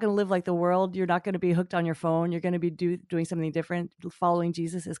 we're not going to live like the world. You're not going to be hooked on your phone. You're going to be doing something different. Following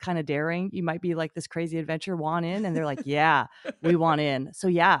Jesus is kind of daring. You might be like this crazy adventure, want in? And they're like, yeah, we want in. So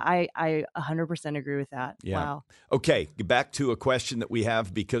yeah, I 100% agree with that. Yeah. Wow. Okay, back to a question that we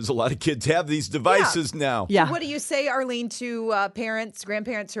have because a lot of kids have these devices now. Yeah. What do you say, Arlene, to parents,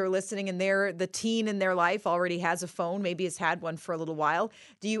 grandparents who are listening and the teen in their life already has a phone, maybe has had one for a little while?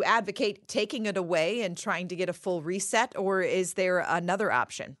 Do you advocate taking it away and trying to get a full reset, or is there another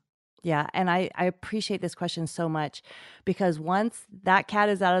option? Yeah, and I appreciate this question so much because once that cat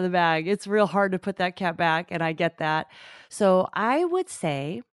is out of the bag, it's real hard to put that cat back, and I get that. So I would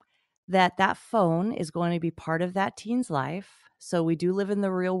say that phone is going to be part of that teen's life. So we do live in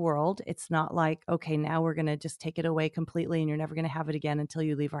the real world. It's not like, okay, now we're going to just take it away completely and you're never going to have it again until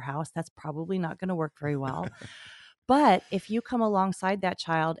you leave our house. That's probably not going to work very well. But if you come alongside that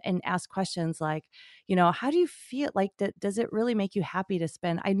child and ask questions like, how do you feel? Like, does it really make you happy to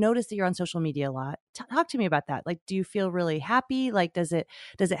spend? I noticed that you're on social media a lot. Talk to me about that. Like, do you feel really happy? Like, does it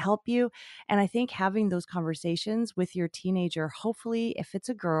help you? And I think having those conversations with your teenager, hopefully, if it's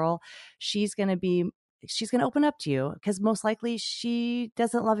a girl, she's going to open up to you because most likely she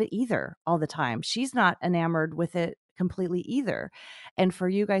doesn't love it either all the time. She's not enamored with it completely either. And for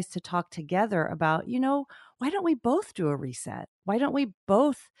you guys to talk together about, why don't we both do a reset? Why don't we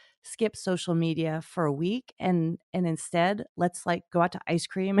both skip social media for a week and instead let's go out to ice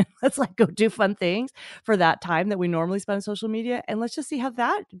cream and let's go do fun things for that time that we normally spend on social media, and let's just see how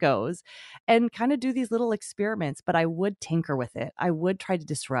that goes and kind of do these little experiments. But I would tinker with it. I would try to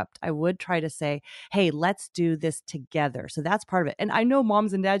disrupt. I would try to say, hey, let's do this together. So that's part of it. And I know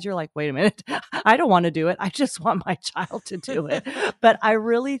moms and dads, you're like, wait a minute, I don't want to do it. I just want my child to do it. But I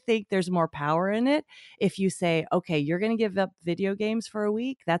really think there's more power in it if you say, okay, you're going to give up video games for a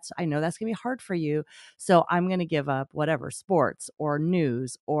week. I know that's going to be hard for you. So I'm going to give up whatever, sports or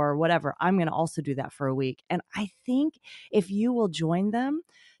news or whatever. I'm going to also do that for a week. And I think if you will join them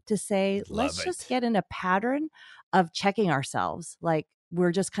to say, let's just get in a pattern of checking ourselves. Like,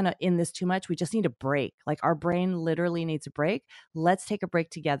 we're just kind of in this too much. We just need a break. Like, our brain literally needs a break. Let's take a break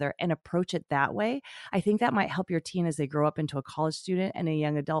together and approach it that way. I think that might help your teen as they grow up into a college student and a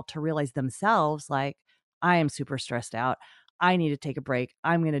young adult to realize themselves, like, I am super stressed out. I need to take a break.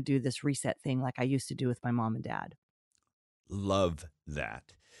 I'm going to do this reset thing like I used to do with my mom and dad. Love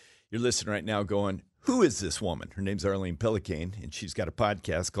that. You're listening right now going, who is this woman? Her name's Arlene Pellicane, and she's got a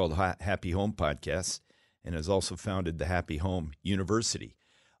podcast called Happy Home Podcast and has also founded the Happy Home University.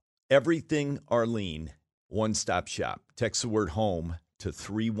 Everything Arlene, one-stop shop. Text the word home to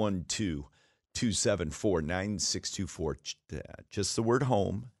 312-274-9624. Just the word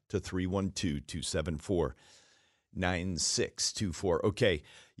home to 312-274-9624. Okay,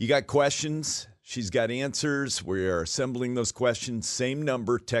 you got questions? She's got answers. We are assembling those questions. Same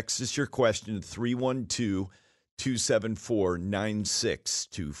number. Text us your question to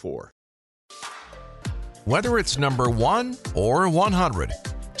 312-274-9624. Whether it's number 1 or 100,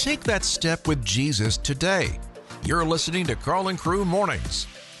 take that step with Jesus today. You're listening to Carl and Crew Mornings.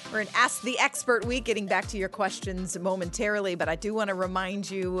 We're in Ask the Expert week, getting back to your questions momentarily, but I do want to remind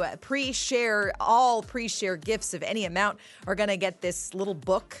you, all pre-share gifts of any amount are going to get this little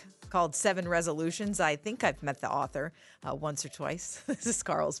book called 7 Resolutions. I think I've met the author once or twice. This is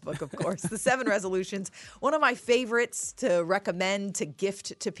Carl's book, of course. The 7 Resolutions, one of my favorites to recommend, to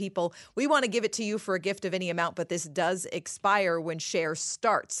gift to people. We want to give it to you for a gift of any amount, but this does expire when share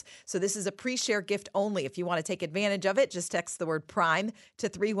starts. So this is a pre-share gift only. If you want to take advantage of it, just text the word PRIME to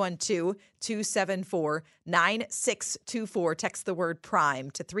 312-274-9624. Text the word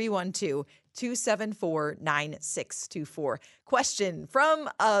PRIME to 312-274-9624. Question from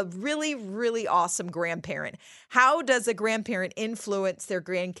a really, really awesome grandparent. How does a grandparent influence their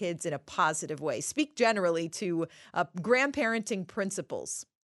grandkids in a positive way? Speak generally to grandparenting principles.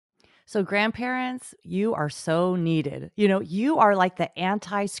 So grandparents, you are so needed. You are like the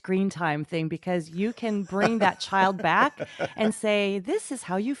anti-screen time thing because you can bring that child back and say, this is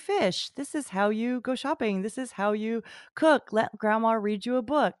how you fish. This is how you go shopping. This is how you cook. Let grandma read you a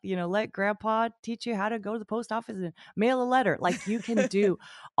book. Let grandpa teach you how to go to the post office and mail a letter. Like, you can do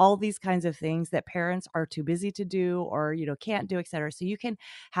all these kinds of things that parents are too busy to do or, can't do, et cetera. So you can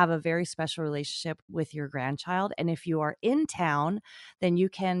have a very special relationship with your grandchild. And if you are in town, then you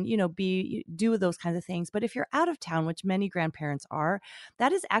can, do those kinds of things. But if you're out of town, which many grandparents are,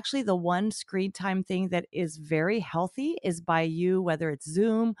 that is actually the one screen time thing that is very healthy, is by you, whether it's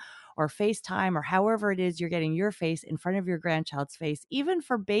Zoom or FaceTime or however it is you're getting your face in front of your grandchild's face, even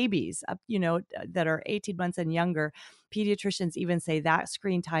for babies, that are 18 months and younger. Pediatricians even say that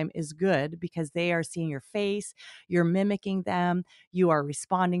screen time is good because they are seeing your face, you're mimicking them, you are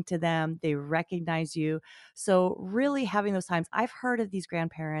responding to them, they recognize you. So really having those times, I've heard of these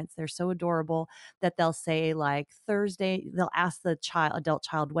grandparents, they're so adorable that they'll say like Thursday, they'll ask the adult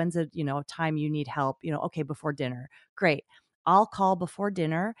child, when's a time you need help, okay, before dinner. Great. I'll call before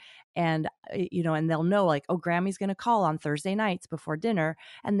dinner and they'll know like, oh, Grammy's going to call on Thursday nights before dinner.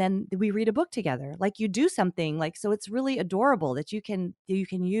 And then we read a book together, like you do something like, so it's really adorable that you can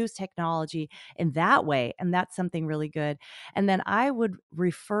use technology in that way. And that's something really good. And then I would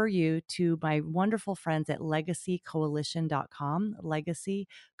refer you to my wonderful friends at legacycoalition.com,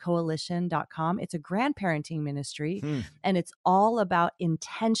 legacycoalition.com. It's a grandparenting ministry and it's all about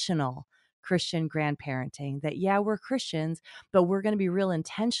intentional Christian grandparenting. That, yeah, we're Christians, but we're going to be real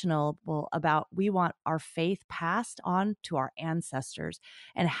intentional about, we want our faith passed on to our ancestors.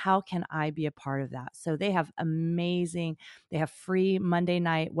 And how can I be a part of that? So they have free Monday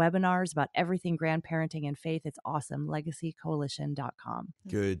night webinars about everything grandparenting and faith. It's awesome. Legacycoalition.com.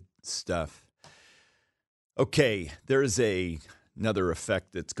 Good stuff. Okay, there's another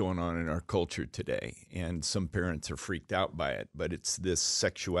effect that's going on in our culture today, and some parents are freaked out by it, but it's this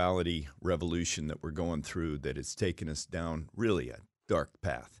sexuality revolution that we're going through that has taken us down really a dark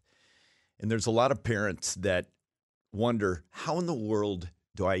path. And there's a lot of parents that wonder, how in the world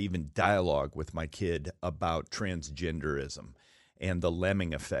do I even dialogue with my kid about transgenderism and the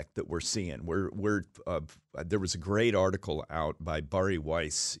lemming effect that we're seeing? There was a great article out by Bari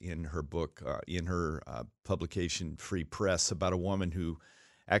Weiss in her book, in her publication Free Press, about a woman who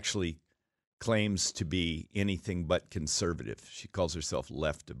actually claims to be anything but conservative. She calls herself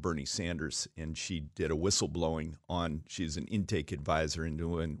left of Bernie Sanders, and she did a whistleblowing she's an intake advisor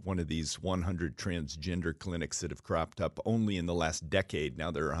into one of these 100 transgender clinics that have cropped up only in the last decade. Now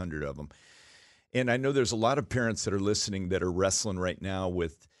there are 100 of them. And I know there's a lot of parents that are listening that are wrestling right now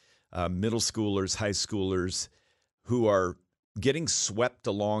with middle schoolers, high schoolers who are getting swept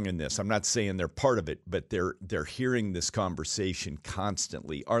along in this. I'm not saying they're part of it, but they're hearing this conversation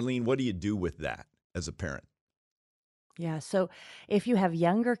constantly. Arlene, what do you do with that as a parent? Yeah. So if you have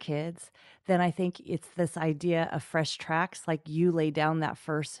younger kids, then I think it's this idea of fresh tracks. Like you lay down that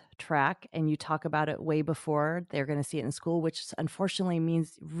first track and you talk about it way before they're going to see it in school, which unfortunately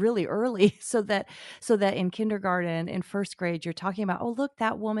means really early. So that in kindergarten, in first grade, you're talking about, oh, look,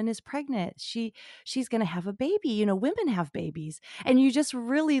 that woman is pregnant. She's going to have a baby. Women have babies. And you just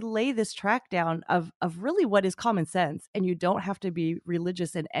really lay this track down of really what is common sense. And you don't have to be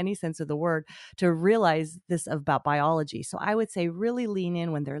religious in any sense of the word to realize this about biology. So I would say really lean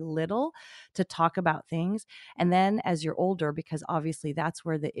in when they're little to talk about things. And then as you're older, because obviously that's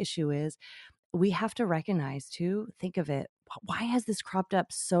where the issue is, we have to recognize too, think of it, why has this cropped up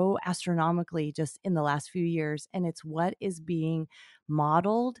so astronomically just in the last few years? And it's what is being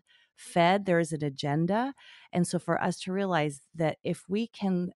modeled, fed. There is an agenda. And so for us to realize that if we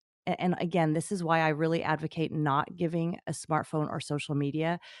can, and again, this is why I really advocate not giving a smartphone or social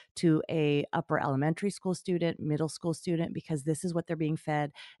media to a upper elementary school student, middle school student, because this is what they're being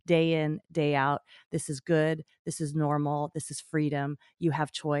fed day in, day out. This is good. This is normal. This is freedom. You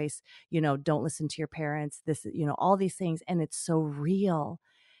have choice. Don't listen to your parents. This, all these things. And it's so real.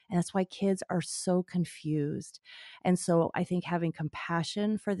 And that's why kids are so confused. And so I think having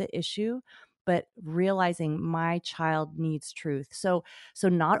compassion for the issue, but realizing my child needs truth. So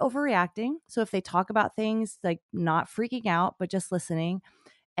not overreacting. So if they talk about things, like not freaking out, but just listening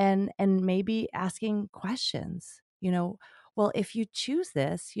and maybe asking questions, well, if you choose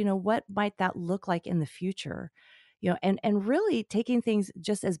this, what might that look like in the future? And really taking things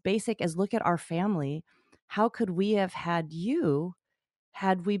just as basic as, look at our family. How could we have had you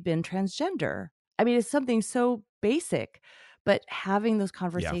had we been transgender? I mean, it's something so basic. But having those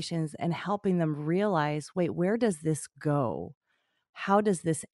conversations and helping them realize, wait, where does this go? How does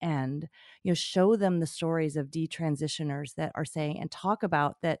this end? Show them the stories of detransitioners that are saying, and talk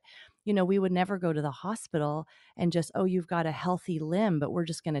about that, we would never go to the hospital and just, oh, you've got a healthy limb, but we're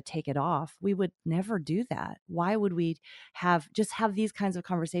just going to take it off. We would never do that. Why would we have these kinds of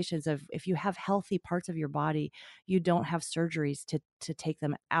conversations of, if you have healthy parts of your body, you don't have surgeries to take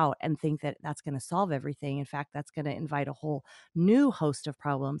them out and think that that's going to solve everything. In fact, that's going to invite a whole new host of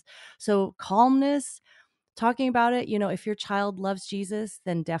problems. So calmness, talking about it, if your child loves Jesus,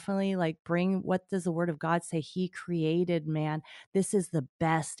 then definitely like bring, what does the word of God say? He created man. This is the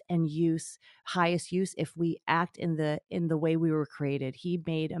best and highest use if we act in the way we were created. He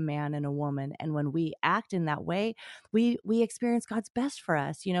made a man and a woman. And when we act in that way, we experience God's best for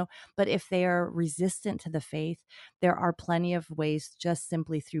us, but if they are resistant to the faith, there are plenty of ways just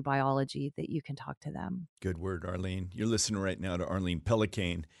simply through biology that you can talk to them. Good word, Arlene. You're listening right now to Arlene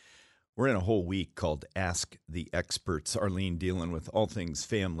Pellicane. We're in a whole week called Ask the Experts. Arlene dealing with all things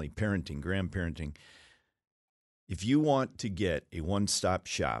family, parenting, grandparenting. If you want to get a one-stop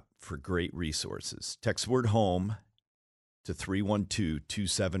shop for great resources, text word HOME to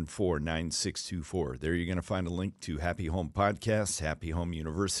 312-274-9624. There you're going to find a link to Happy Home Podcasts, Happy Home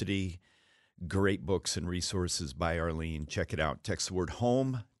University, great books and resources by Arlene. Check it out. Text word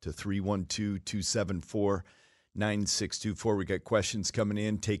HOME to 312-274-9624. 9624. We got questions coming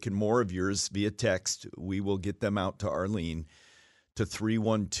in, taking more of yours via text. We will get them out to Arlene to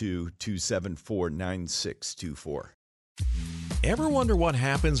 312-274-9624. Ever wonder what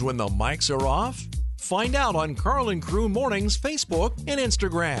happens when the mics are off? Find out on Carl and Crew Mornings Facebook and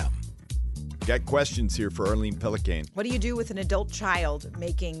Instagram. Got questions here for Arlene Pellicane. What do you do with an adult child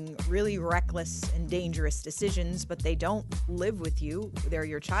making really reckless and dangerous decisions, but they don't live with you? They're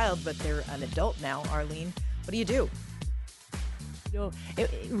your child, but they're an adult now, Arlene. What do you do?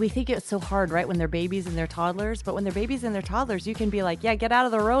 We think it's so hard, right? When they're babies and they're toddlers. But when they're babies and they're toddlers, you can be like, yeah, get out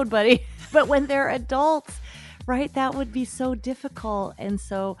of the road, buddy. But when they're adults, right, that would be so difficult. And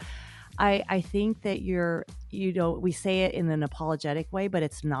so I think that we say it in an apologetic way, but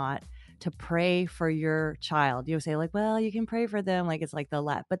it's not. To pray for your child. You say like, well, you can pray for them. Like it's like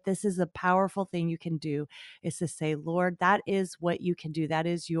but this is a powerful thing you can do, is to say, Lord, that is what you can do. That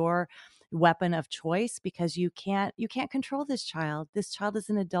is your weapon of choice, because you can't control this child. This child is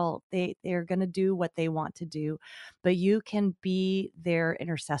an adult. They're going to do what they want to do, but you can be their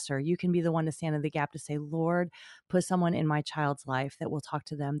intercessor. You can be the one to stand in the gap to say, Lord, put someone in my child's life that will talk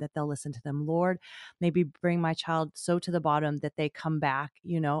to them, that they'll listen to them. Lord, maybe bring my child so to the bottom that they come back,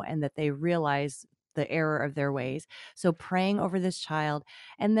 and that they realize the error of their ways. So praying over this child,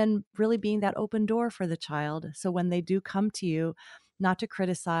 and then really being that open door for the child. So when they do come to you, not to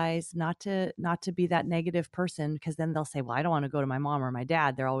criticize, not to be that negative person, because then they'll say, well, I don't want to go to my mom or my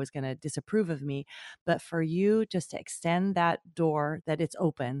dad. They're always going to disapprove of me. But for you just to extend that door, that it's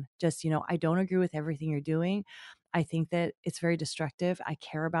open, just, I don't agree with everything you're doing. I think that it's very destructive. I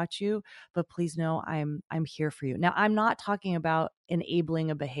care about you, but please know I'm here for you. Now, I'm not talking about enabling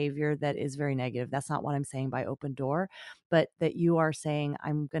a behavior that is very negative. That's not what I'm saying by open door, but that you are saying,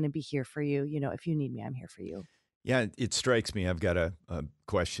 I'm going to be here for you. If you need me, I'm here for you. Yeah, it strikes me. I've got a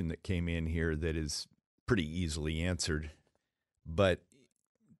question that came in here that is pretty easily answered, but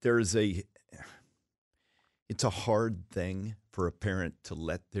it's a hard thing for a parent to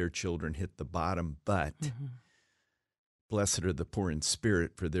let their children hit the bottom, but blessed are the poor in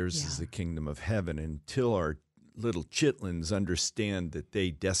spirit, for theirs is the kingdom of heaven. Until our little chitlins understand that they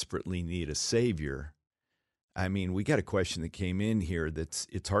desperately need a savior. I mean, we got a question that came in here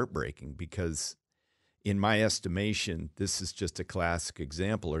it's heartbreaking, because in my estimation, this is just a classic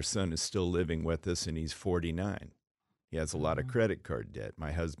example. Our son is still living with us, and he's 49. He has a lot of credit card debt.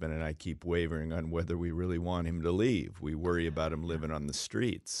 My husband and I keep wavering on whether we really want him to leave. We worry about him living on the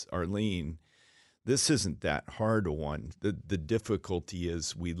streets. Arlene, this isn't that hard a one. The difficulty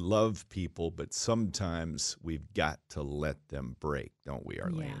is we love people, but sometimes we've got to let them break, don't we,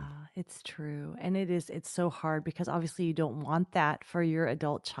 Arlene? Yeah, it's true. And it's so hard, because obviously you don't want that for your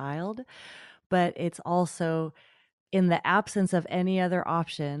adult child, but it's also, in the absence of any other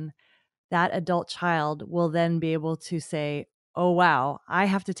option, that adult child will then be able to say, oh, wow, I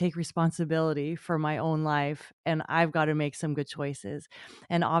have to take responsibility for my own life, and I've got to make some good choices.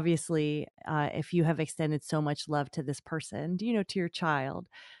 And obviously, if you have extended so much love to this person, to your child,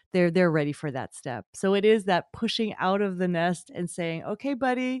 they're ready for that step. So it is that pushing out of the nest and saying, okay,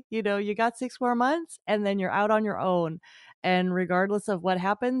 buddy, you got 6 more months, and then you're out on your own. And regardless of what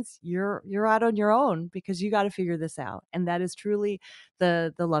happens, you're out on your own, because you got to figure this out. And that is truly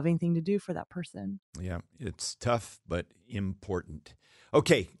the loving thing to do for that person. Yeah, it's tough, but important.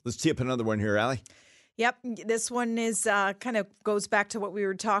 Okay, let's tee up another one here, Allie. Yep, this one is kind of goes back to what we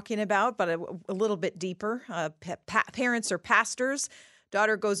were talking about, but a little bit deeper. Parents or pastors.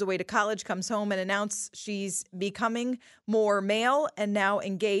 Daughter goes away to college, comes home and announces she's becoming more male and now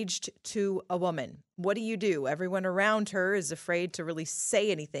engaged to a woman. What do you do? Everyone around her is afraid to really say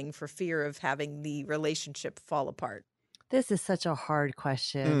anything for fear of having the relationship fall apart. This is such a hard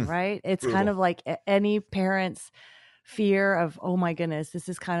question, right? It's brutal. Kind of like any parent's fear of, oh my goodness, this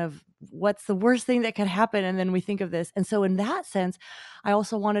is kind of what's the worst thing that could happen? And then we think of this. And so in that sense, I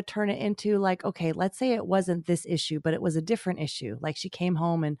also want to turn it into like, okay, let's say it wasn't this issue, but it was a different issue. Like she came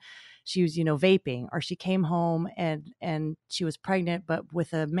home and she was, vaping, or she came home and she was pregnant, but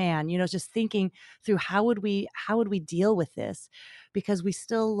with a man, just thinking through how would we deal with this? Because we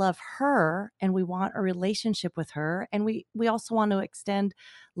still love her and we want a relationship with her. And we also want to extend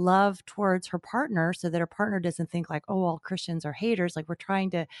love towards her partner so that her partner doesn't think like, oh, all Christians are haters. Like we're trying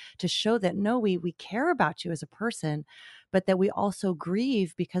to show that, no, we care about you as a person, but that we also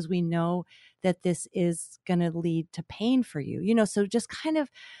grieve because we know that this is going to lead to pain for you, so just kind of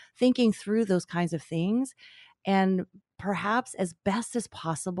thinking through those kinds of things, and perhaps as best as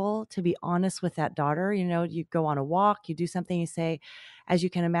possible to be honest with that daughter. You go on a walk, you do something, you say, as you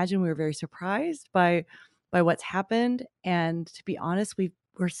can imagine, we were very surprised by what's happened. And to be honest, we're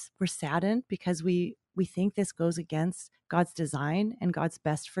saddened because we think this goes against God's design and God's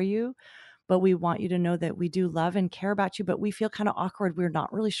best for you. But we want you to know that we do love and care about you, but we feel kind of awkward. We're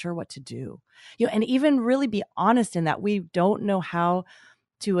not really sure what to do. And even really be honest in that we don't know how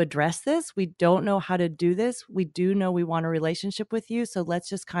to address this. We don't know how to do this. We do know we want a relationship with you. So let's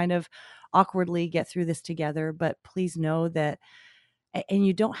just kind of awkwardly get through this together. But please know that, and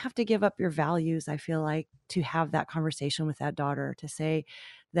you don't have to give up your values, I feel like, to have that conversation with that daughter, to say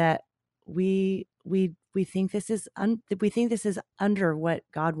that we think this is under what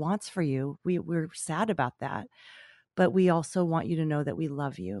God wants for you. We're sad about that, but we also want you to know that we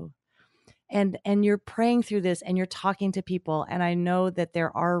love you. And you're praying through this and you're talking to people. And I know that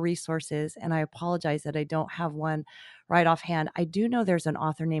there are resources, and I apologize that I don't have one right offhand. I do know there's an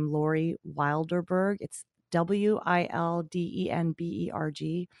author named Lori Wilderberg. It's Wildenberg.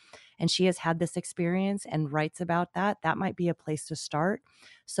 And she has had this experience and writes about that. That might be a place to start.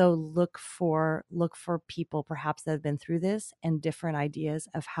 So look for people perhaps that have been through this and different ideas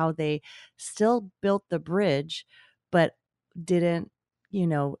of how they still built the bridge, but didn't,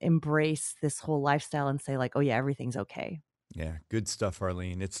 embrace this whole lifestyle and say like, oh yeah, everything's okay. Yeah, good stuff,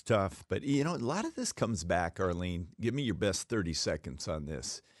 Arlene. It's tough, but a lot of this comes back, Arlene. Give me your best 30 seconds on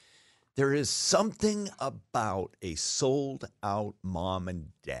this. There is something about a sold-out mom and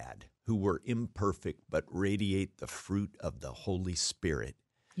dad who were imperfect but radiate the fruit of the Holy Spirit.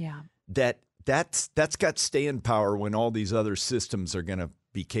 Yeah. That's got staying power when all these other systems are going to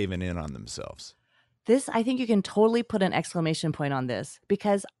be caving in on themselves. This, I think you can totally put an exclamation point on this,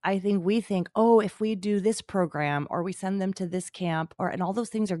 because I think we think, oh, if we do this program or we send them to this camp, and all those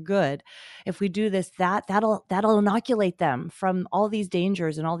things are good. If we do this, that'll inoculate them from all these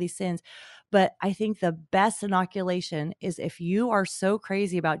dangers and all these sins. But I think the best inoculation is if you are so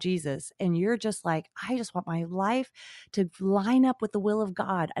crazy about Jesus and you're just like, I just want my life to line up with the will of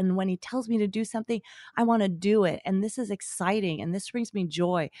God. And when he tells me to do something, I want to do it. And this is exciting. And this brings me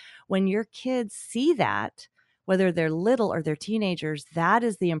joy. When your kids see that, whether they're little or they're teenagers, that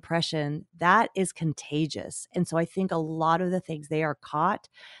is the impression that is contagious. And so I think a lot of the things they are caught,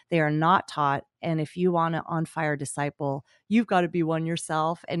 they are not taught. And if you want to on fire disciple, you've got to be one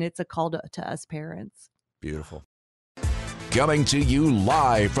yourself. And it's a call to us parents. Beautiful. Coming to you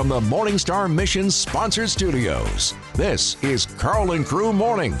live from the Morning Star Mission sponsored studios. This is Carl and Crew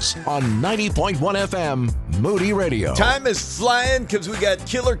Mornings on 90.1 FM Moody Radio. Time is flying because we got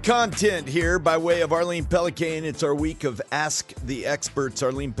killer content here by way of Arlene Pellicane. It's our week of Ask the Experts.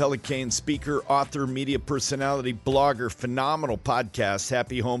 Arlene Pellicane, speaker, author, media personality, blogger, phenomenal podcast,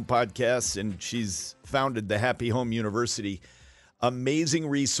 Happy Home Podcasts, and she's founded the Happy Home University. Amazing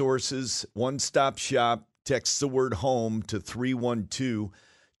resources, one-stop shop. Text the word home to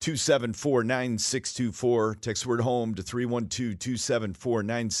 312-274-9624. Text the word home to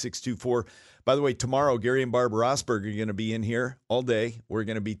 312-274-9624. By the way, tomorrow, Gary and Barbara Rosberg are going to be in here all day. We're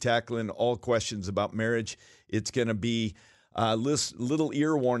going to be tackling all questions about marriage. It's going to be a little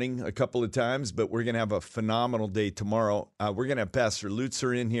ear warning a couple of times, but we're going to have a phenomenal day tomorrow. We're going to have Pastor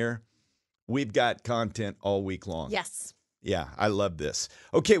Lutzer in here. We've got content all week long. Yes. Yeah, I love this.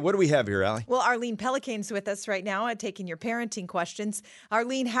 Okay, what do we have here, Allie? Well, Arlene Pellicane's with us right now, taking your parenting questions.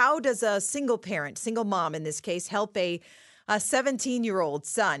 Arlene, how does a single parent, single mom in this case, help a 17-year-old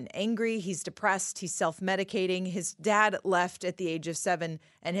son? Angry, he's depressed, he's self-medicating. His dad left at the age of 7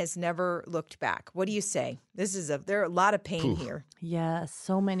 and has never looked back. What do you say? There are a lot of pain here. Yeah,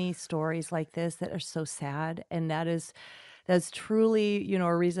 so many stories like this that are so sad, and that's truly,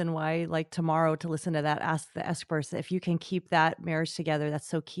 a reason why, like tomorrow, to listen to that Ask the Experts. If you can keep that marriage together, that's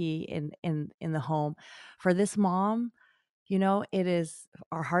so key in the home. For this mom, it is,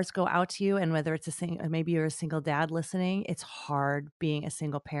 our hearts go out to you. And whether it's maybe you're a single dad listening, it's hard being a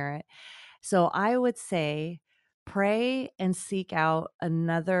single parent. So I would say, pray and seek out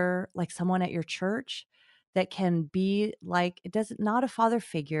another, like someone at your church that can be like, it doesn't, not a father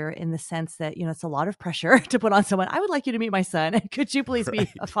figure in the sense that, you know, it's a lot of pressure to put on someone. I would like you to meet my son. And could you please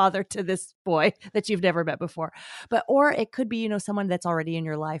be a father to this boy that you've never met before? But, or it could be, you know, someone that's already in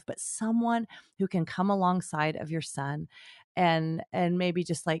your life, but someone who can come alongside of your son and maybe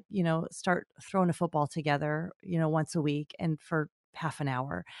just like, you know, start throwing a football together, you know, once a week and for half an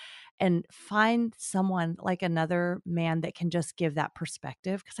hour. And find someone like another man that can just give that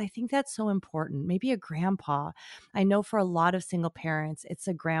perspective, because I think that's so important. Maybe a grandpa. I know for a lot of single parents, it's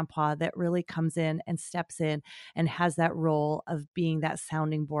a grandpa that really comes in and steps in and has that role of being that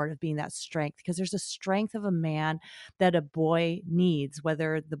sounding board, of being that strength, because there's a strength of a man that a boy needs,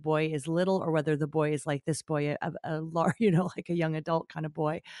 whether the boy is little or whether the boy is like this boy, a large, you know, like a young adult kind of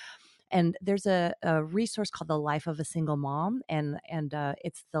boy. And there's a resource called The Life of a Single Mom, and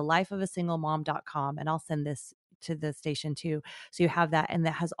it's thelifeofasinglemom.com. And I'll send this to the station too. So you have that, and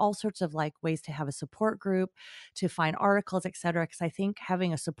that has all sorts of like ways to have a support group, to find articles, etc. Because I think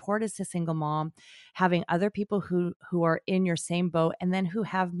having a support as a single mom, having other people who are in your same boat, and then who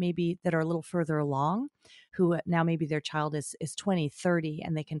have maybe that are a little further along, who now maybe their child is 20, 30,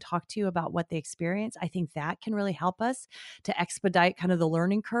 and they can talk to you about what they experience. I think that can really help us to expedite kind of the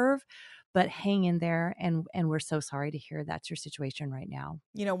learning curve. But hang in there, and we're so sorry to hear that's your situation right now.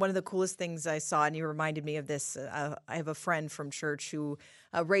 You know, one of the coolest things I saw, and you reminded me of this, I have a friend from church who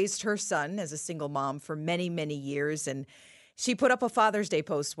raised her son as a single mom for many, many years, and she put up a Father's Day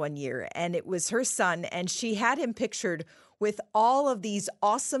post one year, and it was her son, and she had him pictured with all of these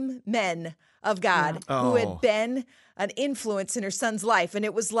awesome men of God who had been an influence in her son's life. And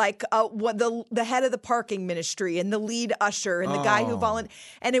it was like the head of the parking ministry and the lead usher and the guy who volunteered.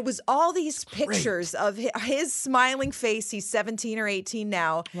 And it was all these pictures of his smiling face. He's 17 or 18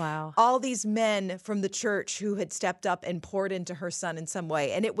 now. Wow. All these men from the church who had stepped up and poured into her son in some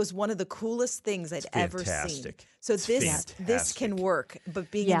way. And it was one of the coolest things I'd ever seen. So this can work, but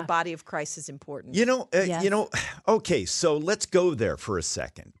being in the body of Christ is important. You know, okay, so let's go there for a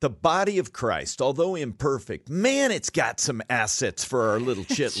second. The body of Christ, although imperfect, man, it's got some assets for our little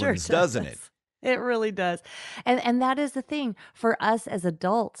chitlins, doesn't it? It really does. And that is the thing for us as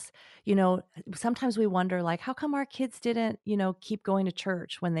adults. You know, sometimes we wonder, like, how come our kids didn't, you know, keep going to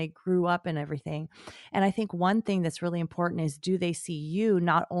church when they grew up and everything? And I think one thing that's really important is, do they see you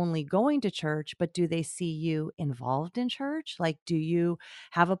not only going to church, but do they see you involved in church? Like, do you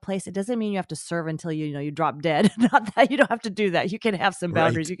have a place? It doesn't mean you have to serve until you drop dead. Not that you don't have to do that. You can have some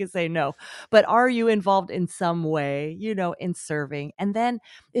boundaries. Right. You can say no. But are you involved in some way, you know, in serving? And then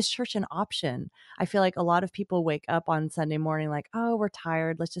is church an option? I feel like a lot of people wake up on Sunday morning like, oh, we're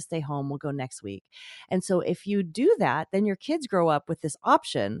tired. Let's just stay home. We'll go next week. And so if you do that, then your kids grow up with this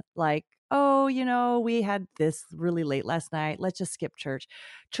option like, oh, you know, we had this really late last night. Let's just skip church.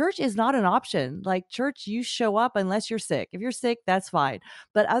 Church is not an option. Like church, you show up unless you're sick. If you're sick, that's fine.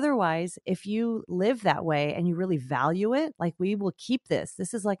 But otherwise, if you live that way and you really value it, like we will keep this.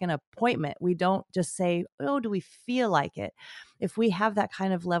 This is like an appointment. We don't just say, oh, do we feel like it? If we have that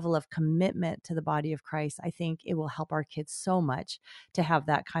kind of level of commitment to the body of Christ, I think it will help our kids so much to have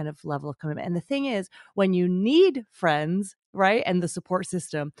that kind of level of commitment. And the thing is, when you need friends, right, and the support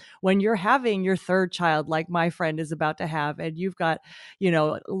system, when you're having your third child, like my friend is about to have, and you've got, you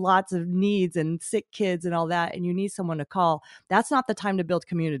know, lots of needs and sick kids and all that, and you need someone to call, that's not the time to build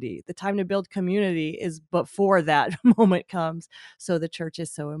community. The time to build community is before that moment comes. So the church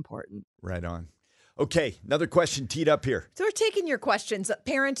is so important. Right on. Okay, another question teed up here. So we're taking your questions.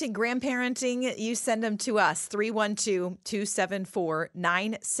 Parenting, grandparenting, you send them to us,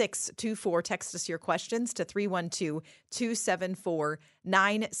 312-274-9624. Text us your questions to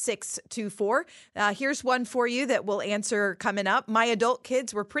 312-274-9624. Here's one for you that we'll answer coming up. My adult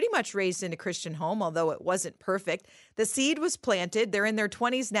kids were pretty much raised in a Christian home, although it wasn't perfect. The seed was planted. They're in their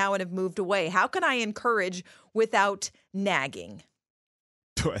 20s now and have moved away. How can I encourage without nagging?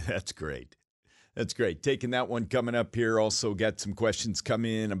 That's great. That's great. Taking that one coming up here. Also got some questions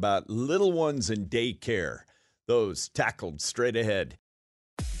coming in about little ones in daycare. Those tackled straight ahead.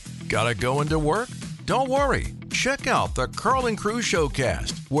 Gotta go into work? Don't worry. Check out the Carl and Crew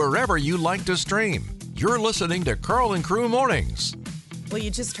Showcast wherever you like to stream. You're listening to Carl and Crew Mornings. Well,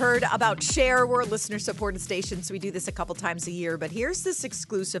 you just heard about Share. We're a listener-supported station, so we do this a couple times a year. But here's this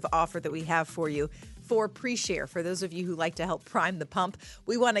exclusive offer that we have for you. for Pre-Share. For those of you who like to help prime the pump,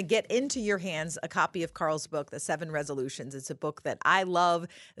 we want to get into your hands a copy of Carl's book, The 7 Resolutions. It's a book that I love,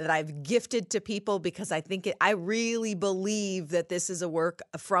 that I've gifted to people because I really believe that this is a work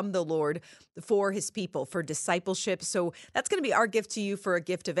from the Lord for his people, for discipleship. So that's going to be our gift to you for a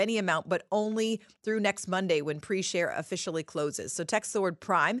gift of any amount, but only through next Monday when Pre-Share officially closes. So text the word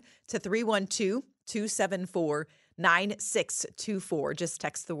PRIME to 312-274-9624. Just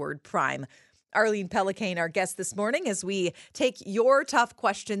text the word PRIME. Arlene Pellicane, our guest this morning, as we take your tough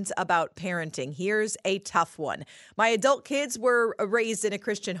questions about parenting. Here's a tough one. My adult kids were raised in a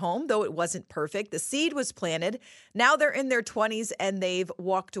Christian home, though it wasn't perfect. The seed was planted. Now they're in their 20s and they've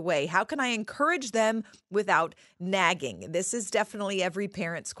walked away. How can I encourage them without nagging? This is definitely every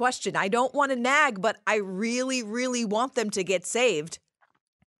parent's question. I don't want to nag, but I really, really want them to get saved.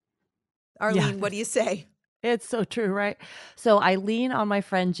 Arlene, What do you say? It's so true, right? So I lean on my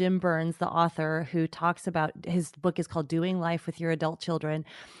friend Jim Burns, the author, who talks about, his book is called Doing Life with Your Adult Children.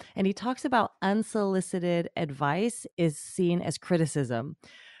 And he talks about unsolicited advice is seen as criticism.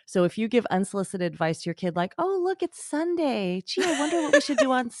 So if you give unsolicited advice to your kid, like, oh, look, it's Sunday. Gee, I wonder what we should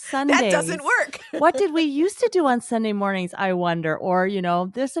do on Sundays. That doesn't work. What did we used to do on Sunday mornings, I wonder? Or,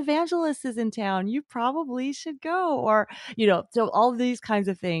 this evangelist is in town. You probably should go. Or, so all of these kinds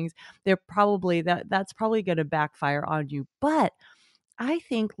of things, that's probably going to backfire on you. But I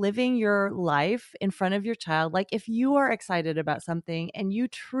think living your life in front of your child, like if you are excited about something and you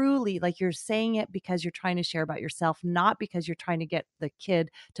truly, like you're saying it because you're trying to share about yourself, not because you're trying to get the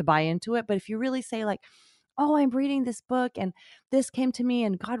kid to buy into it. But if you really say like, oh, I'm reading this book and this came to me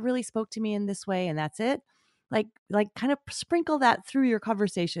and God really spoke to me in this way and that's it. Like kind of sprinkle that through your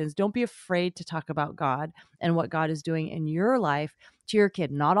conversations. Don't be afraid to talk about God and what God is doing in your life to your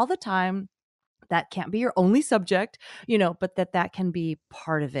kid. Not all the time. That can't be your only subject, but that can be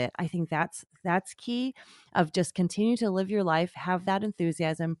part of it. I think that's key, of just continue to live your life, have that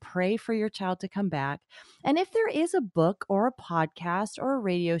enthusiasm, pray for your child to come back. And if there is a book or a podcast or a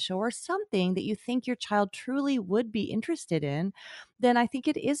radio show or something that you think your child truly would be interested in, then I think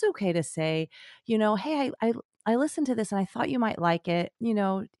it is okay to say, hey, I listened to this and I thought you might like it,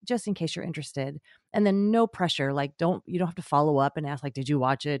 just in case you're interested. And then no pressure. Like you don't have to follow up and ask, like, did you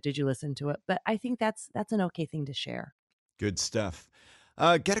watch it? Did you listen to it? But I think that's an okay thing to share. Good stuff.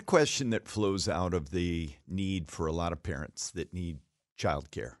 Get a question that flows out of the need for a lot of parents that need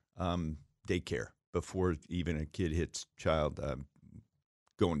childcare, daycare, before even a kid hits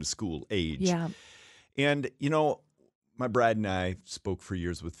going to school age. Yeah. And, my bride and I spoke for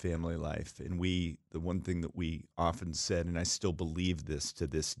years with Family Life, and the one thing that we often said, and I still believe this to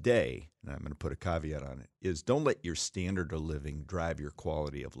this day, and I'm going to put a caveat on it, is don't let your standard of living drive your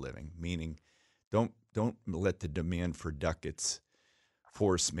quality of living. Meaning, don't let the demand for ducats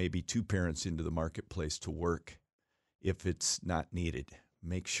force maybe two parents into the marketplace to work if it's not needed.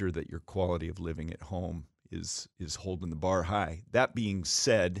 Make sure that your quality of living at home is holding the bar high. That being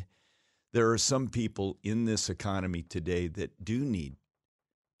said, there are some people in this economy today that do need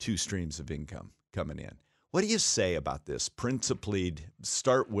two streams of income coming in. What do you say about this? Principally,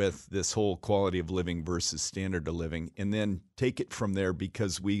 start with this whole quality of living versus standard of living, and then take it from there,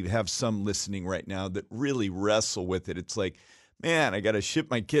 because we have some listening right now that really wrestle with it. It's like, man, I got to ship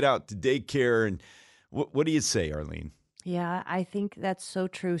my kid out to daycare. And what do you say, Arlene? Yeah, I think that's so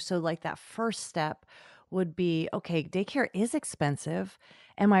true. So like that first step would be, okay, daycare is expensive.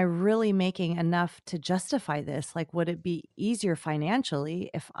 Am I really making enough to justify this? Like, would it be easier financially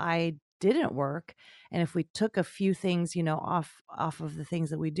if I didn't work and if we took a few things, off of the things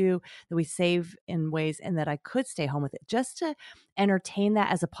that we do, that we save in ways, and that I could stay home with it, just to entertain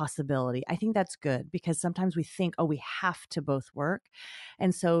that as a possibility? I think that's good, because sometimes we think, oh, we have to both work.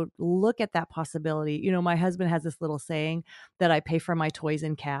 And so look at that possibility. My husband has this little saying that I pay for my toys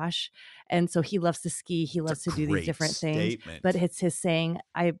in cash. And so he loves to ski. He loves to do these different things, but it's his saying,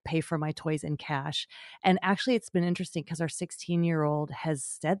 I pay for my toys in cash. And actually it's been interesting, because our 16-year-old has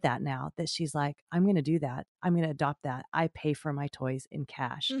said that now, that she's like, I'm going to do that. I'm going to adopt that. I pay for my toys in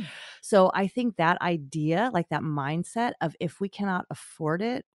cash. So I think that idea, like that mindset of, if we cannot afford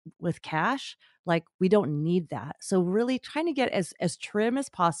it with cash, like we don't need that. So really trying to get as trim as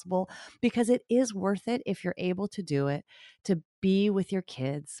possible, because it is worth it if you're able to do it, to be with your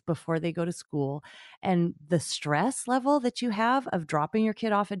kids before they go to school. And the stress level that you have of dropping your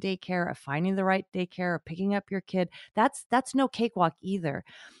kid off at daycare, of finding the right daycare, of picking up your kid, that's no cakewalk either.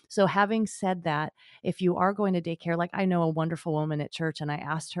 So having said that, if you are going to daycare, like I know a wonderful woman at church, and I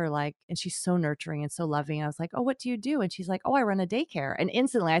asked her, like, and she's so nurturing and so loving. I was like, oh, what do you do? And she's like, oh, I run a daycare. And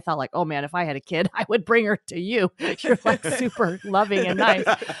instantly originally I thought like, oh man, if I had a kid, I would bring her to you. You're like super loving and nice.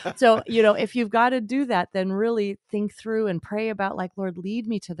 So, if you've got to do that, then really think through and pray about like, Lord, lead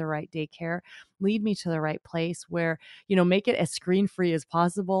me to the right daycare, lead me to the right place where, make it as screen-free as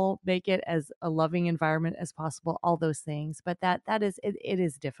possible, make it as a loving environment as possible, all those things. But that is, it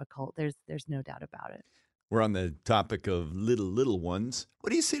is difficult. There's no doubt about it. We're on the topic of little ones. What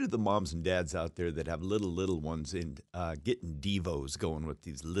do you say to the moms and dads out there that have little ones and getting devos going with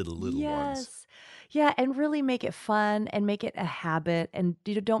these little ones? Yeah, and really make it fun and make it a habit, and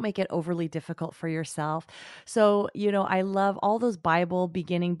don't make it overly difficult for yourself. So, I love all those Bible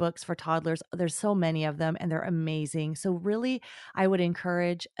beginning books for toddlers. There's so many of them and they're amazing. So really, I would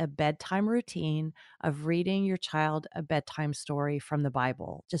encourage a bedtime routine of reading your child a bedtime story from the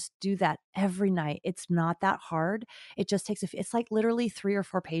Bible. Just do that every night. It's not that hard. It just takes it's like literally 3 or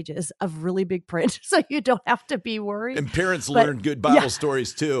 4 pages of really big print, so you don't have to be worried. And parents learn good Bible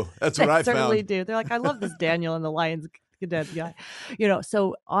stories too. That's what I found. They certainly do. They're like, I love this Daniel and the Lion's Den guy.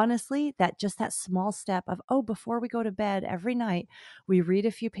 So honestly, that small step of, before we go to bed every night, we read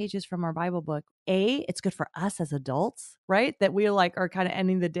a few pages from our Bible book. It's good for us as adults, right? That we are kind of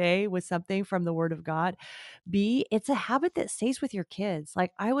ending the day with something from the Word of God. B, it's a habit that stays with your kids.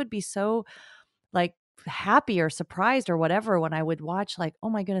 Like I would be so happy or surprised or whatever when I would watch oh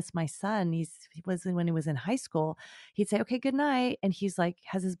my goodness, my son, when he was in high school, he'd say, okay, good night. And he's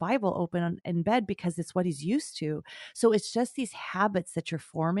has his Bible open in bed because it's what he's used to. So it's just these habits that you're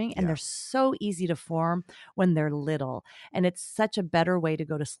forming, and they're so easy to form when they're little. And it's such a better way to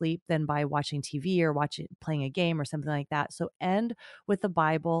go to sleep than by watching TV or playing a game or something like that. So end with the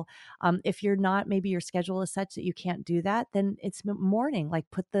Bible. If you're not, maybe your schedule is such that you can't do that, then it's morning,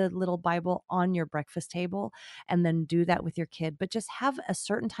 put the little Bible on your breakfast table and then do that with your kid. But just have a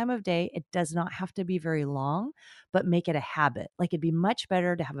certain time of day. It does not have to be very long, but make it a habit. It'd be much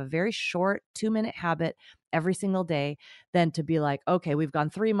better to have a very short 2-minute habit every single day than to be okay, we've gone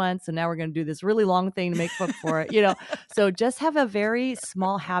 3 months and now we're going to do this really long thing to make up for it. So just have a very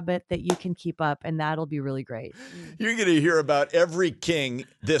small habit that you can keep up, and that'll be really great. You're going to hear about every king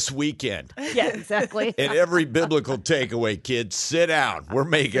this weekend. Yeah, exactly. And every biblical takeaway, kids. Sit down. We're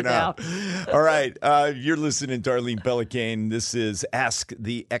making up. All right. You're listening to Arlene Pellicane. This is Ask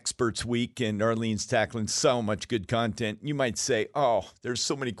the Experts Week, and Arlene's tackling so much good content. You might say, there's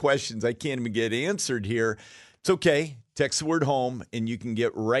so many questions I can't even get answered here. It's okay. Text the word home and you can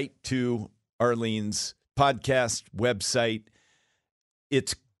get right to Arlene's podcast website.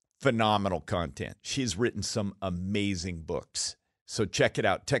 It's phenomenal content. She's written some amazing books. So check it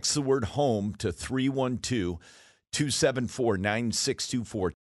out. Text the word home to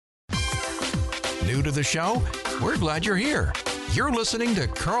 312-274-9624. New to the show? We're glad you're here. You're listening to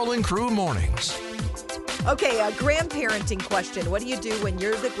Carl and Crew Mornings. Okay, a grandparenting question. What do you do when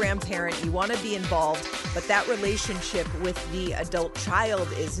you're the grandparent? You want to be involved, but that relationship with the adult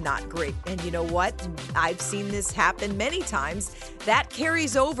child is not great. And you know what? I've seen this happen many times. That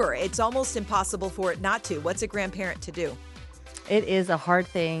carries over. It's almost impossible for it not to. What's a grandparent to do? It is a hard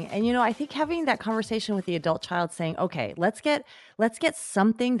thing. And, I think having that conversation with the adult child saying, okay, let's get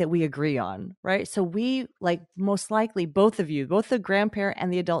something that we agree on, right? So we, most likely both of you, both the grandparent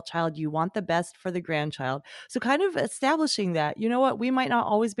and the adult child, you want the best for the grandchild. So kind of establishing that, we might not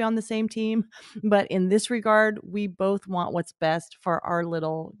always be on the same team, but in this regard, we both want what's best for our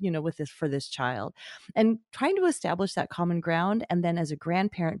little, for this child. And trying to establish that common ground. And then as a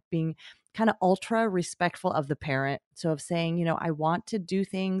grandparent being kind of ultra respectful of the parent. So of saying, I want to do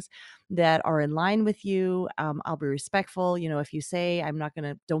things that are in line with you. I'll be respectful. If you say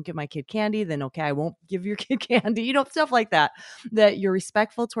don't give my kid candy, then okay, I won't give your kid candy, stuff like that, that you're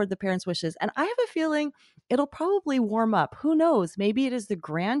respectful toward the parent's wishes. And I have a feeling it'll probably warm up. Who knows? Maybe it is the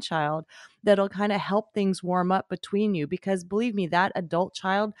grandchild that'll kind of help things warm up between you, because believe me, that adult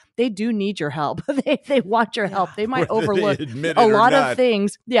child, they do need your help. They want your help. They might overlook a lot of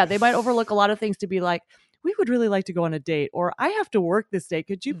things. Yeah, they might overlook a lot of things to be like, we would really like to go on a date, or I have to work this day.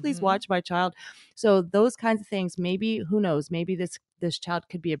 Could you please watch my child? So those kinds of things, maybe, who knows, maybe this child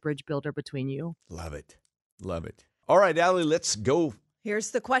could be a bridge builder between you. Love it. Love it. All right, Allie, let's go.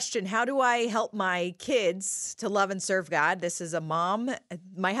 Here's the question. How do I help my kids to love and serve God? This is a mom.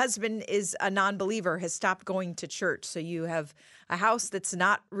 My husband is a non-believer, has stopped going to church. So you have a house that's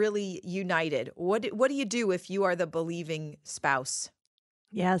not really united. What do you do if you are the believing spouse?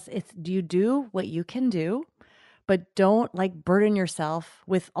 Yes, you do what you can do, but don't burden yourself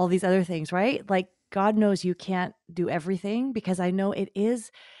with all these other things, right? God knows you can't do everything, because I know it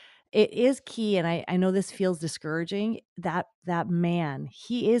is key. And I know this feels discouraging, that man,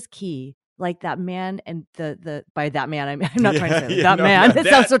 he is key. like that man, and the by that man, I'm not trying to say that man. It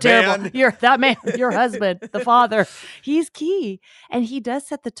sounds so terrible. You're that man, your husband, the father. He's key, and he does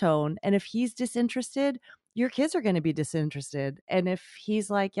set the tone. And if he's disinterested, your kids are going to be disinterested. And if he's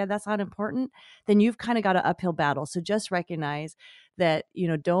like, yeah, that's not important, then you've kind of got an uphill battle. So just recognize that,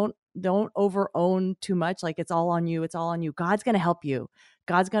 don't over own too much. Like it's all on you. It's all on you. God's going to help you.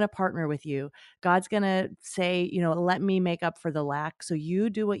 God's going to partner with you. God's going to say, let me make up for the lack. So you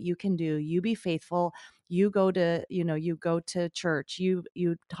do what you can do. You be faithful. You go to church, you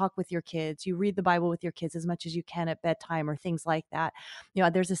talk with your kids, you read the Bible with your kids as much as you can at bedtime or things like that.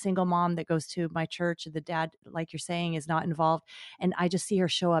 There's a single mom that goes to my church. The dad, like you're saying, is not involved. And I just see her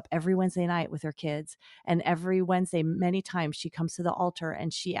show up every Wednesday night with her kids. And every Wednesday, many times she comes to the altar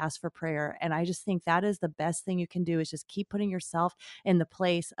and she asks for prayer. And I just think that is the best thing you can do, is just keep putting yourself in the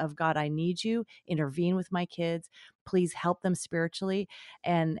place of God. I need you. Intervene with my kids. Please help them spiritually,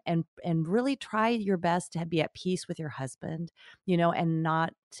 and really try your best to be at peace with your husband, and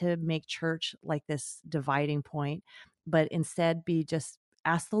not to make church like this dividing point, but instead just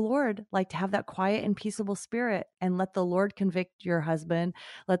ask the Lord, like, to have that quiet and peaceable spirit, and let the Lord convict your husband.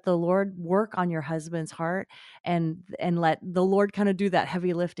 Let the Lord work on your husband's heart, and let the Lord kind of do that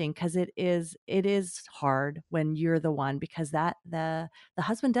heavy lifting, because it is hard when you're the one, because that the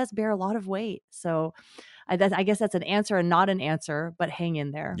husband does bear a lot of weight. So I guess that's an answer and not an answer, but hang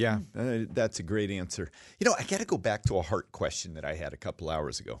in there. Yeah, that's a great answer. I got to go back to a heart question that I had a couple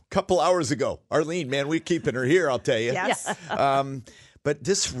hours ago. Arlene, man, we're keeping her here, I'll tell you. Yes. But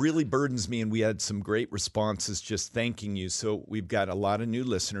this really burdens me, and we had some great responses just thanking you. So we've got a lot of new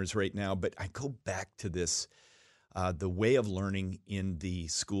listeners right now, but I go back to this. The way of learning in the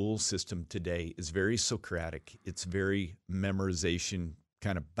school system today is very Socratic. It's very memorization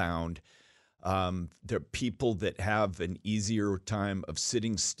kind of bound. There are people that have an easier time of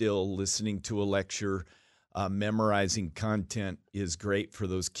sitting still, listening to a lecture. Memorizing content is great for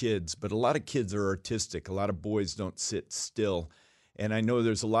those kids, but a lot of kids are artistic. A lot of boys don't sit still. And I know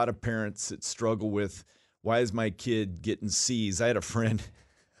there's a lot of parents that struggle with, why is my kid getting C's? I had a friend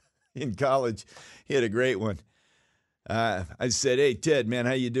in college. He had a great one. I said, hey, Ted, man,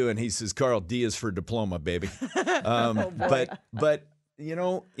 how you doing? He says, Carl, D is for diploma, baby. But in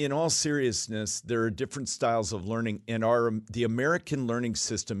all seriousness, there are different styles of learning, and the American learning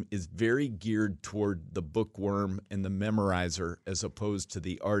system is very geared toward the bookworm and the memorizer, as opposed to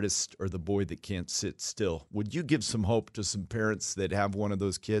the artist or the boy that can't sit still. Would you give some hope to some parents that have one of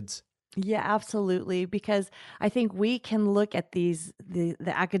those kids? Yeah, absolutely. Because I think we can look at the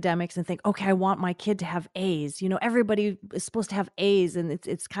academics and think, okay, I want my kid to have A's. Everybody is supposed to have A's, and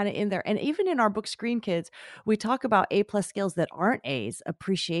it's kind of in there. And even in our book, Screen Kids, we talk about A+ skills that aren't A's: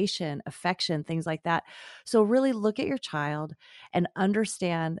 appreciation, affection, things like that. So really look at your child and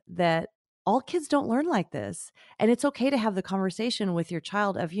understand that all kids don't learn like this. And it's okay to have the conversation with your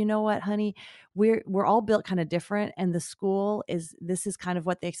child of, you know what, honey, we're all built kind of different, and this is kind of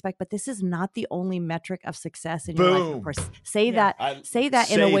what they expect, but this is not the only metric of success in your life. Of course, say that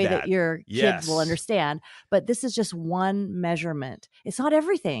in a way that your kids will understand, but this is just one measurement. It's not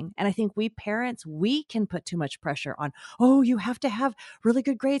everything. And I think we parents, we can put too much pressure on, you have to have really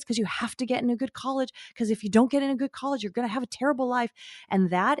good grades because you have to get in a good college, because if you don't get in a good college, you're going to have a terrible life. And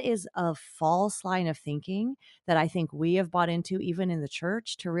that is a false line of thinking that I think we have bought into, even in the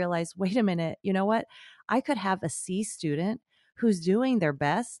church, to realize, wait a minute, you know what? I could have a C student who's doing their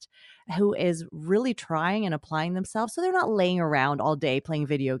best, who is really trying and applying themselves. So they're not laying around all day playing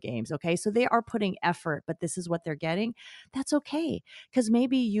video games. Okay. So they are putting effort, but this is what they're getting. That's okay. Because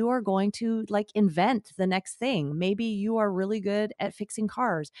maybe you are going to invent the next thing. Maybe you are really good at fixing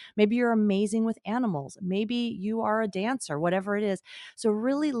cars. Maybe you're amazing with animals. Maybe you are a dancer, whatever it is. So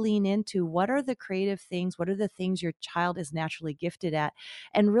really lean into, what are the creative things? What are the things your child is naturally gifted at?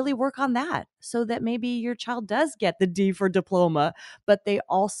 And really work on that, so that maybe your child does get the D for diploma, but they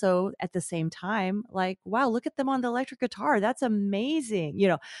also, at the same time, wow, look at them on the electric guitar. That's amazing.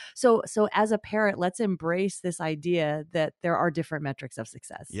 So as a parent, let's embrace this idea that there are different metrics of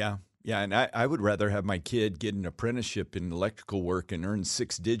success. Yeah. Yeah. And I would rather have my kid get an apprenticeship in electrical work and earn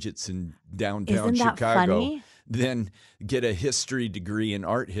 6 digits in downtown Chicago than get a history degree in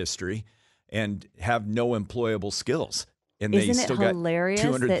art history and have no employable skills. And they still got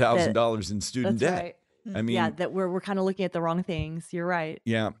 $200,000 in student debt. Right. I mean, that we're kind of looking at the wrong things. You're right.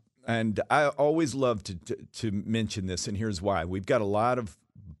 Yeah. And I always love to mention this, and here's why. We've got a lot of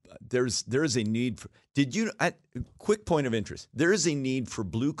there is a need for. Quick point of interest? There is a need for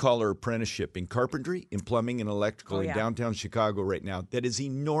blue collar apprenticeship in carpentry, in plumbing, and electrical in downtown Chicago right now. That is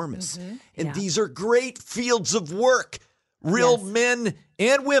enormous, and these are great fields of work. Real men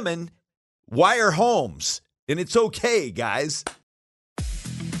and women wire homes. And it's okay, guys.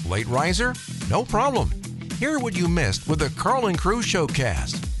 Late riser? No problem. Hear what you missed with the Carl and Crew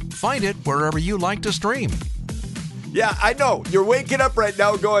Showcast. Find it wherever you like to stream. Yeah, I know. You're waking up right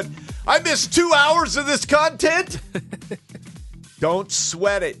now going, I missed 2 hours of this content. Don't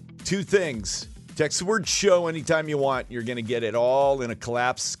sweat it. 2 things. Text the word show anytime you want. You're going to get it all in a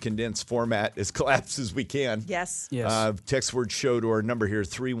collapsed, condensed format, as collapsed as we can. Yes. Text the word show to our number here,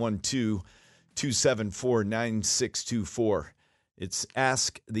 312-274-9624. It's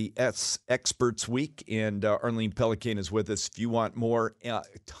Ask the Experts Week, and Arlene Pellicane is with us. If you want more, a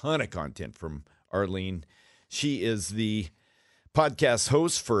ton of content from Arlene. She is the podcast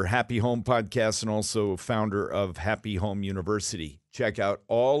host for Happy Home Podcast and also founder of Happy Home University. Check out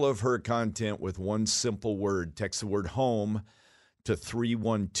all of her content with one simple word. Text the word home to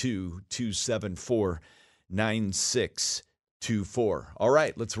 312-274-9624. All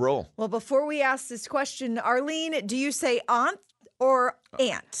right, let's roll. Well, before we ask this question, Arlene, do you say aunt or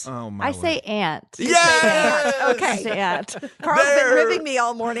aunt? Oh, my I say aunt. Yes! Okay. I say aunt. Carl's been ribbing me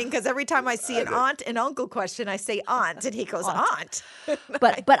all morning because every time I see an aunt and uncle question, I say aunt, and he goes, aunt.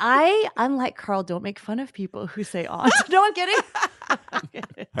 But I, unlike Carl, don't make fun of people who say aunt. No, I'm kidding.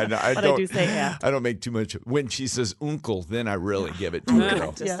 I do say aunt. I don't make too much. When she says uncle, then I really give it to her.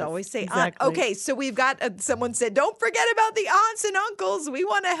 I just always say aunt. Okay, so we've got, someone said, don't forget about the aunts and uncles. We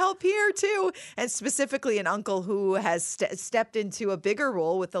want to help here too. And specifically an uncle who has stepped into a bigger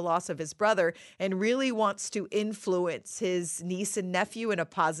role with the loss of his brother and really wants to influence his niece and nephew in a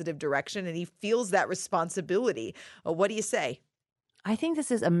positive direction. And he feels that responsibility. What do you say? I think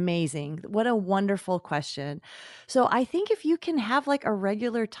this is amazing. What a wonderful question. So I think if you can have like a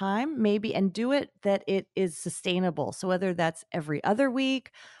regular time, maybe, and do it that it is sustainable. So whether that's every other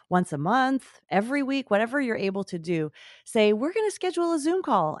week, once a month, every week, whatever you're able to do, say, we're going to schedule a Zoom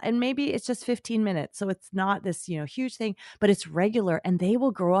call and maybe it's just 15 minutes. So it's not this, huge thing, but it's regular, and they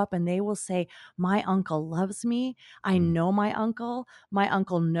will grow up and they will say, my uncle loves me. I know my uncle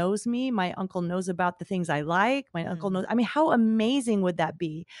knows me. My uncle knows about the things I like. My uncle knows. I mean, how amazing would that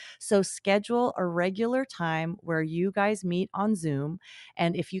be? So schedule a regular time where you guys meet on Zoom.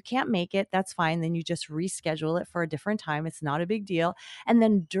 And if you can't make it, that's fine. Then you just reschedule it for a different time. It's not a big deal. And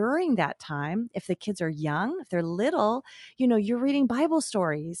then during that time, if the kids are young, if they're little, you're reading Bible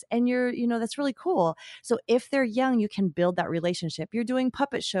stories and that's really cool. So if they're young, you can build that relationship. You're doing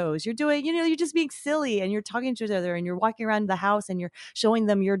puppet shows. You're doing, you're just being silly and you're talking to each other and you're walking around the house and you're showing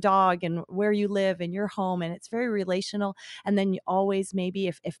them your dog and where you live and your home. And it's very relational. And then you always, maybe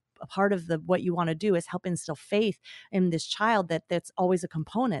if a part of what you want to do is help instill faith in this child, that's always a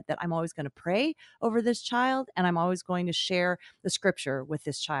component, that I'm always going to pray over this child and I'm always going to share the scripture with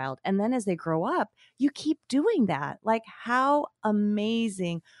this child. And then as they grow up, you keep doing that. Like, how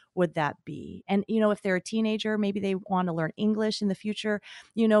amazing would that be? And, if they're a teenager, maybe they want to learn English in the future,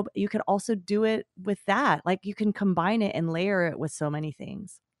 you could also do it with that. Like, you can combine it and layer it with so many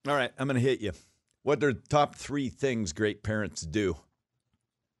things. All right, I'm going to hit you. What are the top 3 things great parents do?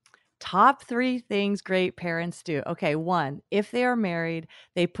 Top 3 things great parents do. Okay, 1, if they are married,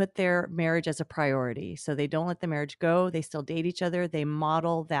 they put their marriage as a priority. So they don't let the marriage go. They still date each other. They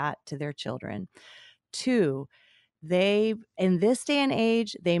model that to their children. 2, they, in this day and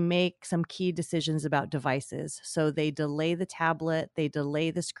age, they make some key decisions about devices. So they delay the tablet, they delay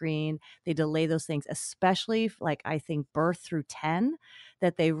the screen, they delay those things, especially like I think birth through 10,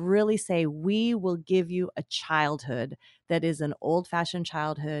 that they really say, we will give you a childhood that is an old-fashioned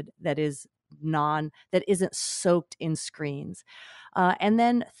childhood that isn't soaked in screens. And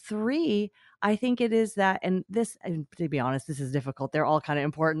then 3, I think it is that, and to be honest, this is difficult. They're all kind of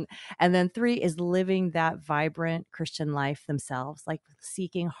important. And then 3 is living that vibrant Christian life themselves, like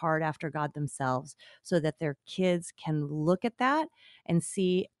seeking hard after God themselves, so that their kids can look at that and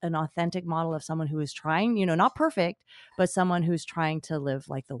see an authentic model of someone who is trying, not perfect, but someone who's trying to live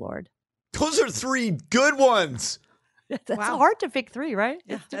like the Lord. Those are 3 good ones. That's hard to pick 3, right?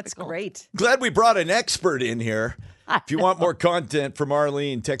 Yeah, that's great. Glad we brought an expert in here. If you want more content from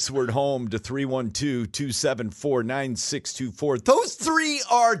Arlene, text the word home to 312-274-9624. Those 3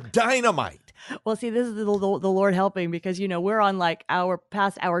 are dynamite. Well, see, this is the Lord helping, because, we're on like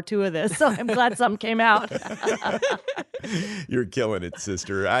past hour 2 of this. So I'm glad something came out. You're killing it,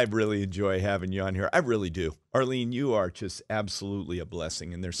 sister. I really enjoy having you on here. I really do. Arlene, you are just absolutely a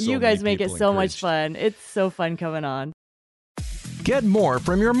blessing. And there's so you guys many make it so much fun. It's so fun coming on. Get more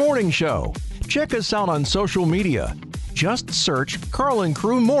from your morning show. Check us out on social media. Just search Carl and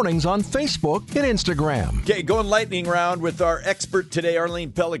Crew Mornings on Facebook and Instagram. Okay, going lightning round with our expert today,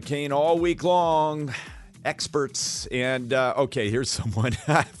 Arlene Pellicane, all week long. experts. And okay, here's someone.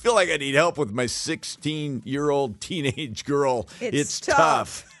 I feel like I need help with my 16-year-old teenage girl. It's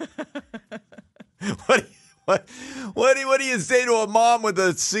tough. What do you say to a mom with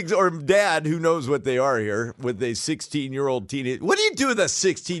a or dad who knows what they are here with a 16-year-old teenage? What do you do with a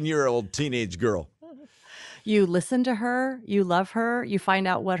 16-year-old teenage girl? You listen to her, you love her, you find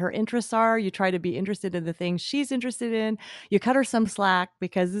out what her interests are, you try to be interested in the things she's interested in, you cut her some slack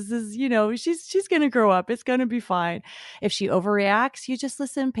because this is, she's going to grow up, it's going to be fine. If she overreacts, you just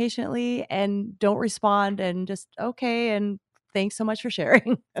listen patiently and don't respond and just, okay, and thanks so much for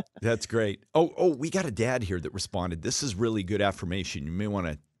sharing. That's great. Oh, we got a dad here that responded. This is really good affirmation. You may want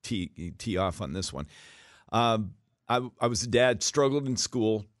to tee off on this one. I was a dad, struggled in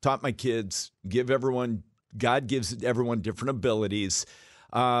school, taught my kids, God gives everyone different abilities.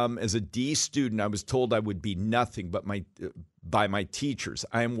 As a D student, I was told I would be nothing but by my teachers.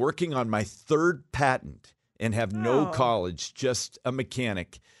 I am working on my 3rd patent and have no college, just a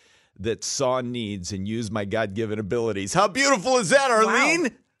mechanic that saw needs and used my God-given abilities. How beautiful is that, Arlene? Wow.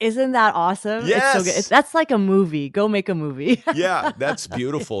 Isn't that awesome? Yes. It's so good. That's like a movie. Go make a movie. Yeah, that's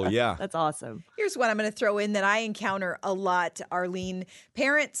beautiful. Yeah. That's awesome. Here's what I'm going to throw in that I encounter a lot, Arlene.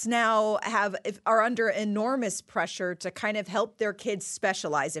 Parents now are under enormous pressure to kind of help their kids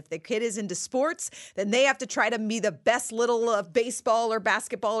specialize. If the kid is into sports, then they have to try to be the best little baseball or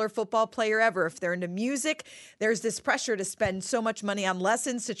basketball or football player ever. If they're into music, there's this pressure to spend so much money on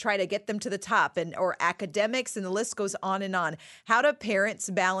lessons to try to get them to the top, or academics, and the list goes on and on. How do parents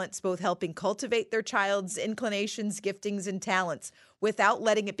balance both helping cultivate their child's inclinations, giftings, and talents without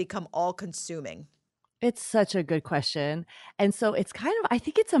letting it become all-consuming? It's such a good question. And so it's I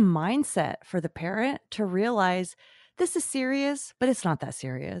think it's a mindset for the parent to realize this is serious, but it's not that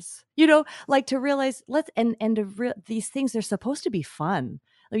serious. Like to realize these things are supposed to be fun.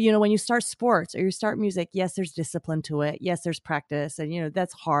 When you start sports or you start music, yes, there's discipline to it. Yes, there's practice and,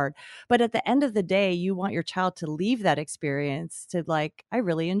 that's hard. But at the end of the day, you want your child to leave that experience to I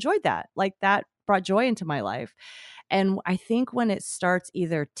really enjoyed that. Like that brought joy into my life. And I think when it starts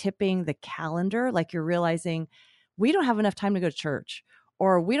either tipping the calendar, like you're realizing we don't have enough time to go to church,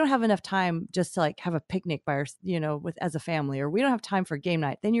 or we don't have enough time just to have a picnic as a family, or we don't have time for game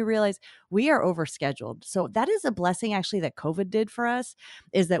night, then you realize we are overscheduled. So that is a blessing actually that COVID did for us,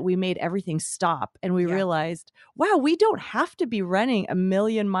 is that we made everything stop and we realized, wow, we don't have to be running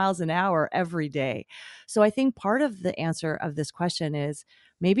 1,000,000 miles an hour every day. So I think part of the answer of this question is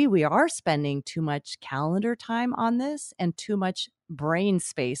maybe we are spending too much calendar time on this and too much brain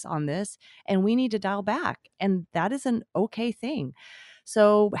space on this, and we need to dial back. And that is an okay thing.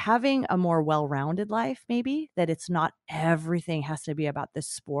 So having a more well-rounded life, maybe, that it's not everything has to be about this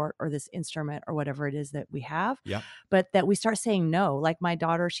sport or this instrument or whatever it is that we have, but that we start saying no. Like my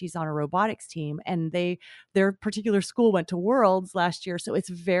daughter, she's on a robotics team, and their particular school went to Worlds last year. So it's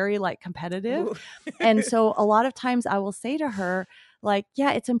very competitive. And so a lot of times I will say to her,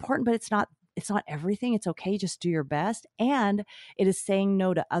 yeah, it's important, but it's not everything. It's okay. Just do your best. And it is saying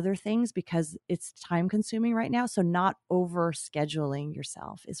no to other things because it's time consuming right now. So not over scheduling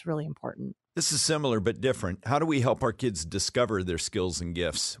yourself is really important. This is similar but different. How do we help our kids discover their skills and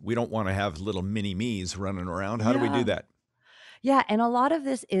gifts? We don't want to have little mini me's running around. How do we do that? Yeah. And a lot of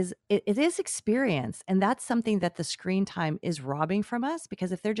this is, it is experience. And that's something that the screen time is robbing from us,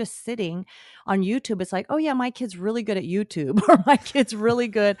 because if they're just sitting on YouTube, it's like, oh yeah, my kid's really good at YouTube, or my kid's really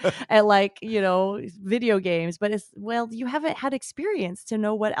good at video games. But you haven't had experience to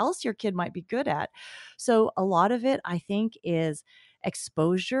know what else your kid might be good at. So a lot of it, I think, is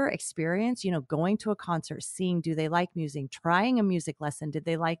exposure, experience, going to a concert, seeing, do they like music, trying a music lesson, did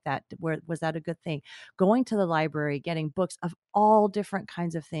they like that, was that a good thing, going to the library, getting books of all different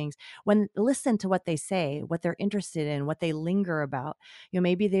kinds of things, listen to what they say, what they're interested in, what they linger about.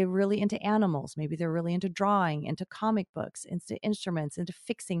 Maybe they're really into animals, maybe they're really into drawing, into comic books, into instruments, into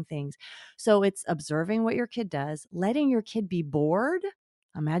fixing things. So it's observing what your kid does, letting your kid be bored,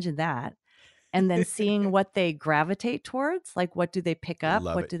 imagine that, and then seeing what they gravitate towards, like what do they pick up,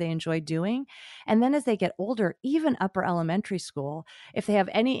 what do they enjoy doing. And then as they get older, even upper elementary school, if they have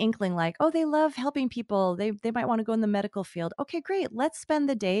any inkling they love helping people, they might want to go in the medical field. Okay, great. Let's spend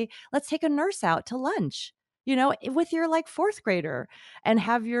the day. Let's take a nurse out to lunch, with your 4th grader, and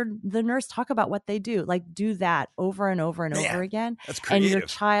have the nurse talk about what they do. Do that over and over and over again. That's creative. And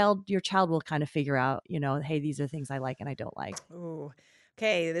your child will kind of figure out, hey, these are things I like and I don't like. Ooh.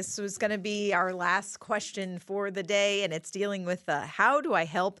 Okay, this was going to be our last question for the day, and it's dealing with how do I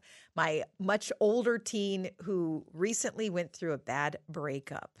help my much older teen who recently went through a bad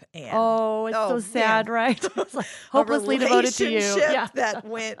breakup? And it's so sad, man. Right? It's like hopelessly devoted to you. Yeah, that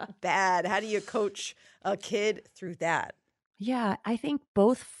went bad. How do you coach a kid through that? Yeah, I think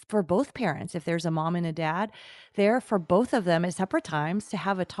for both parents, if there's a mom and a dad, there for both of them at separate times to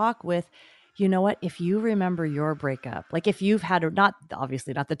have a talk with, you know what, if you remember your breakup, like if you've had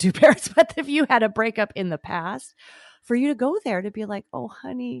obviously not the two parents, but if you had a breakup in the past, for you to go there to be like, oh,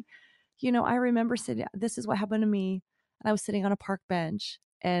 honey, I remember this is what happened to me. And I was sitting on a park bench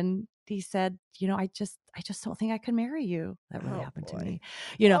and he said, I just don't think I could marry you. That really happened to me,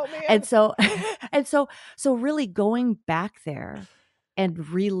 and so really going back there and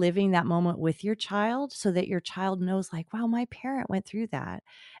reliving that moment with your child so that your child knows like, wow, my parent went through that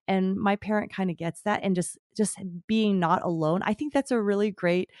and my parent kind of gets that, and just being not alone. I think that's a really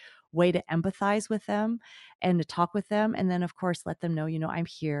great way to empathize with them and to talk with them. And then of course, let them know, I'm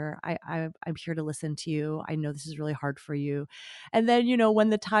here. I'm here to listen to you. I know this is really hard for you. And then, when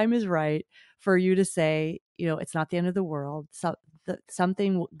the time is right for you to say, it's not the end of the world. So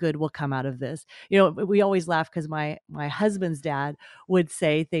something good will come out of this. We always laugh because my husband's dad would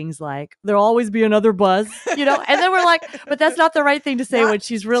say things like, there'll always be another buzz, and then we're like, but that's not the right thing to say when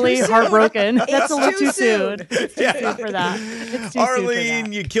she's really heartbroken. That's a little too soon. It's too soon for that. It's too Arlene, soon for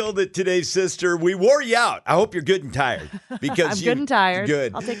that. You killed it today, sister. We wore you out. I hope you're good and tired. Because I'm good and tired.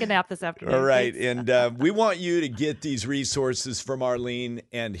 Good. I'll take a nap this afternoon. All right. And we want you to get these resources from Arlene,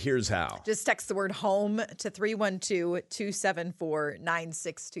 and here's how. Just text the word home to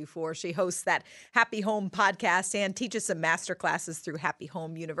 312-274-9624. She hosts that Happy Home podcast and teaches some master classes through Happy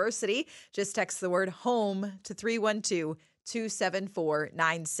Home University. Just text the word home to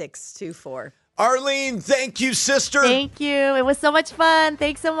 312-274-9624. Arlene, thank you, sister. Thank you. It was so much fun.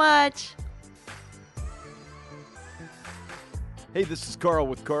 Thanks so much. Hey, this is Carl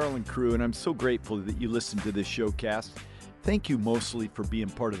with Carl and Crew, and I'm so grateful that you listened to this showcast. Thank you mostly for being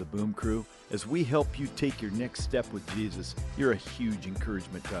part of the Boom Crew. As we help you take your next step with Jesus, you're a huge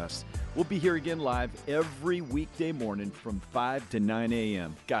encouragement to us. We'll be here again live every weekday morning from 5 to 9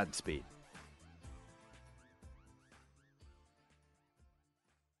 a.m. Godspeed.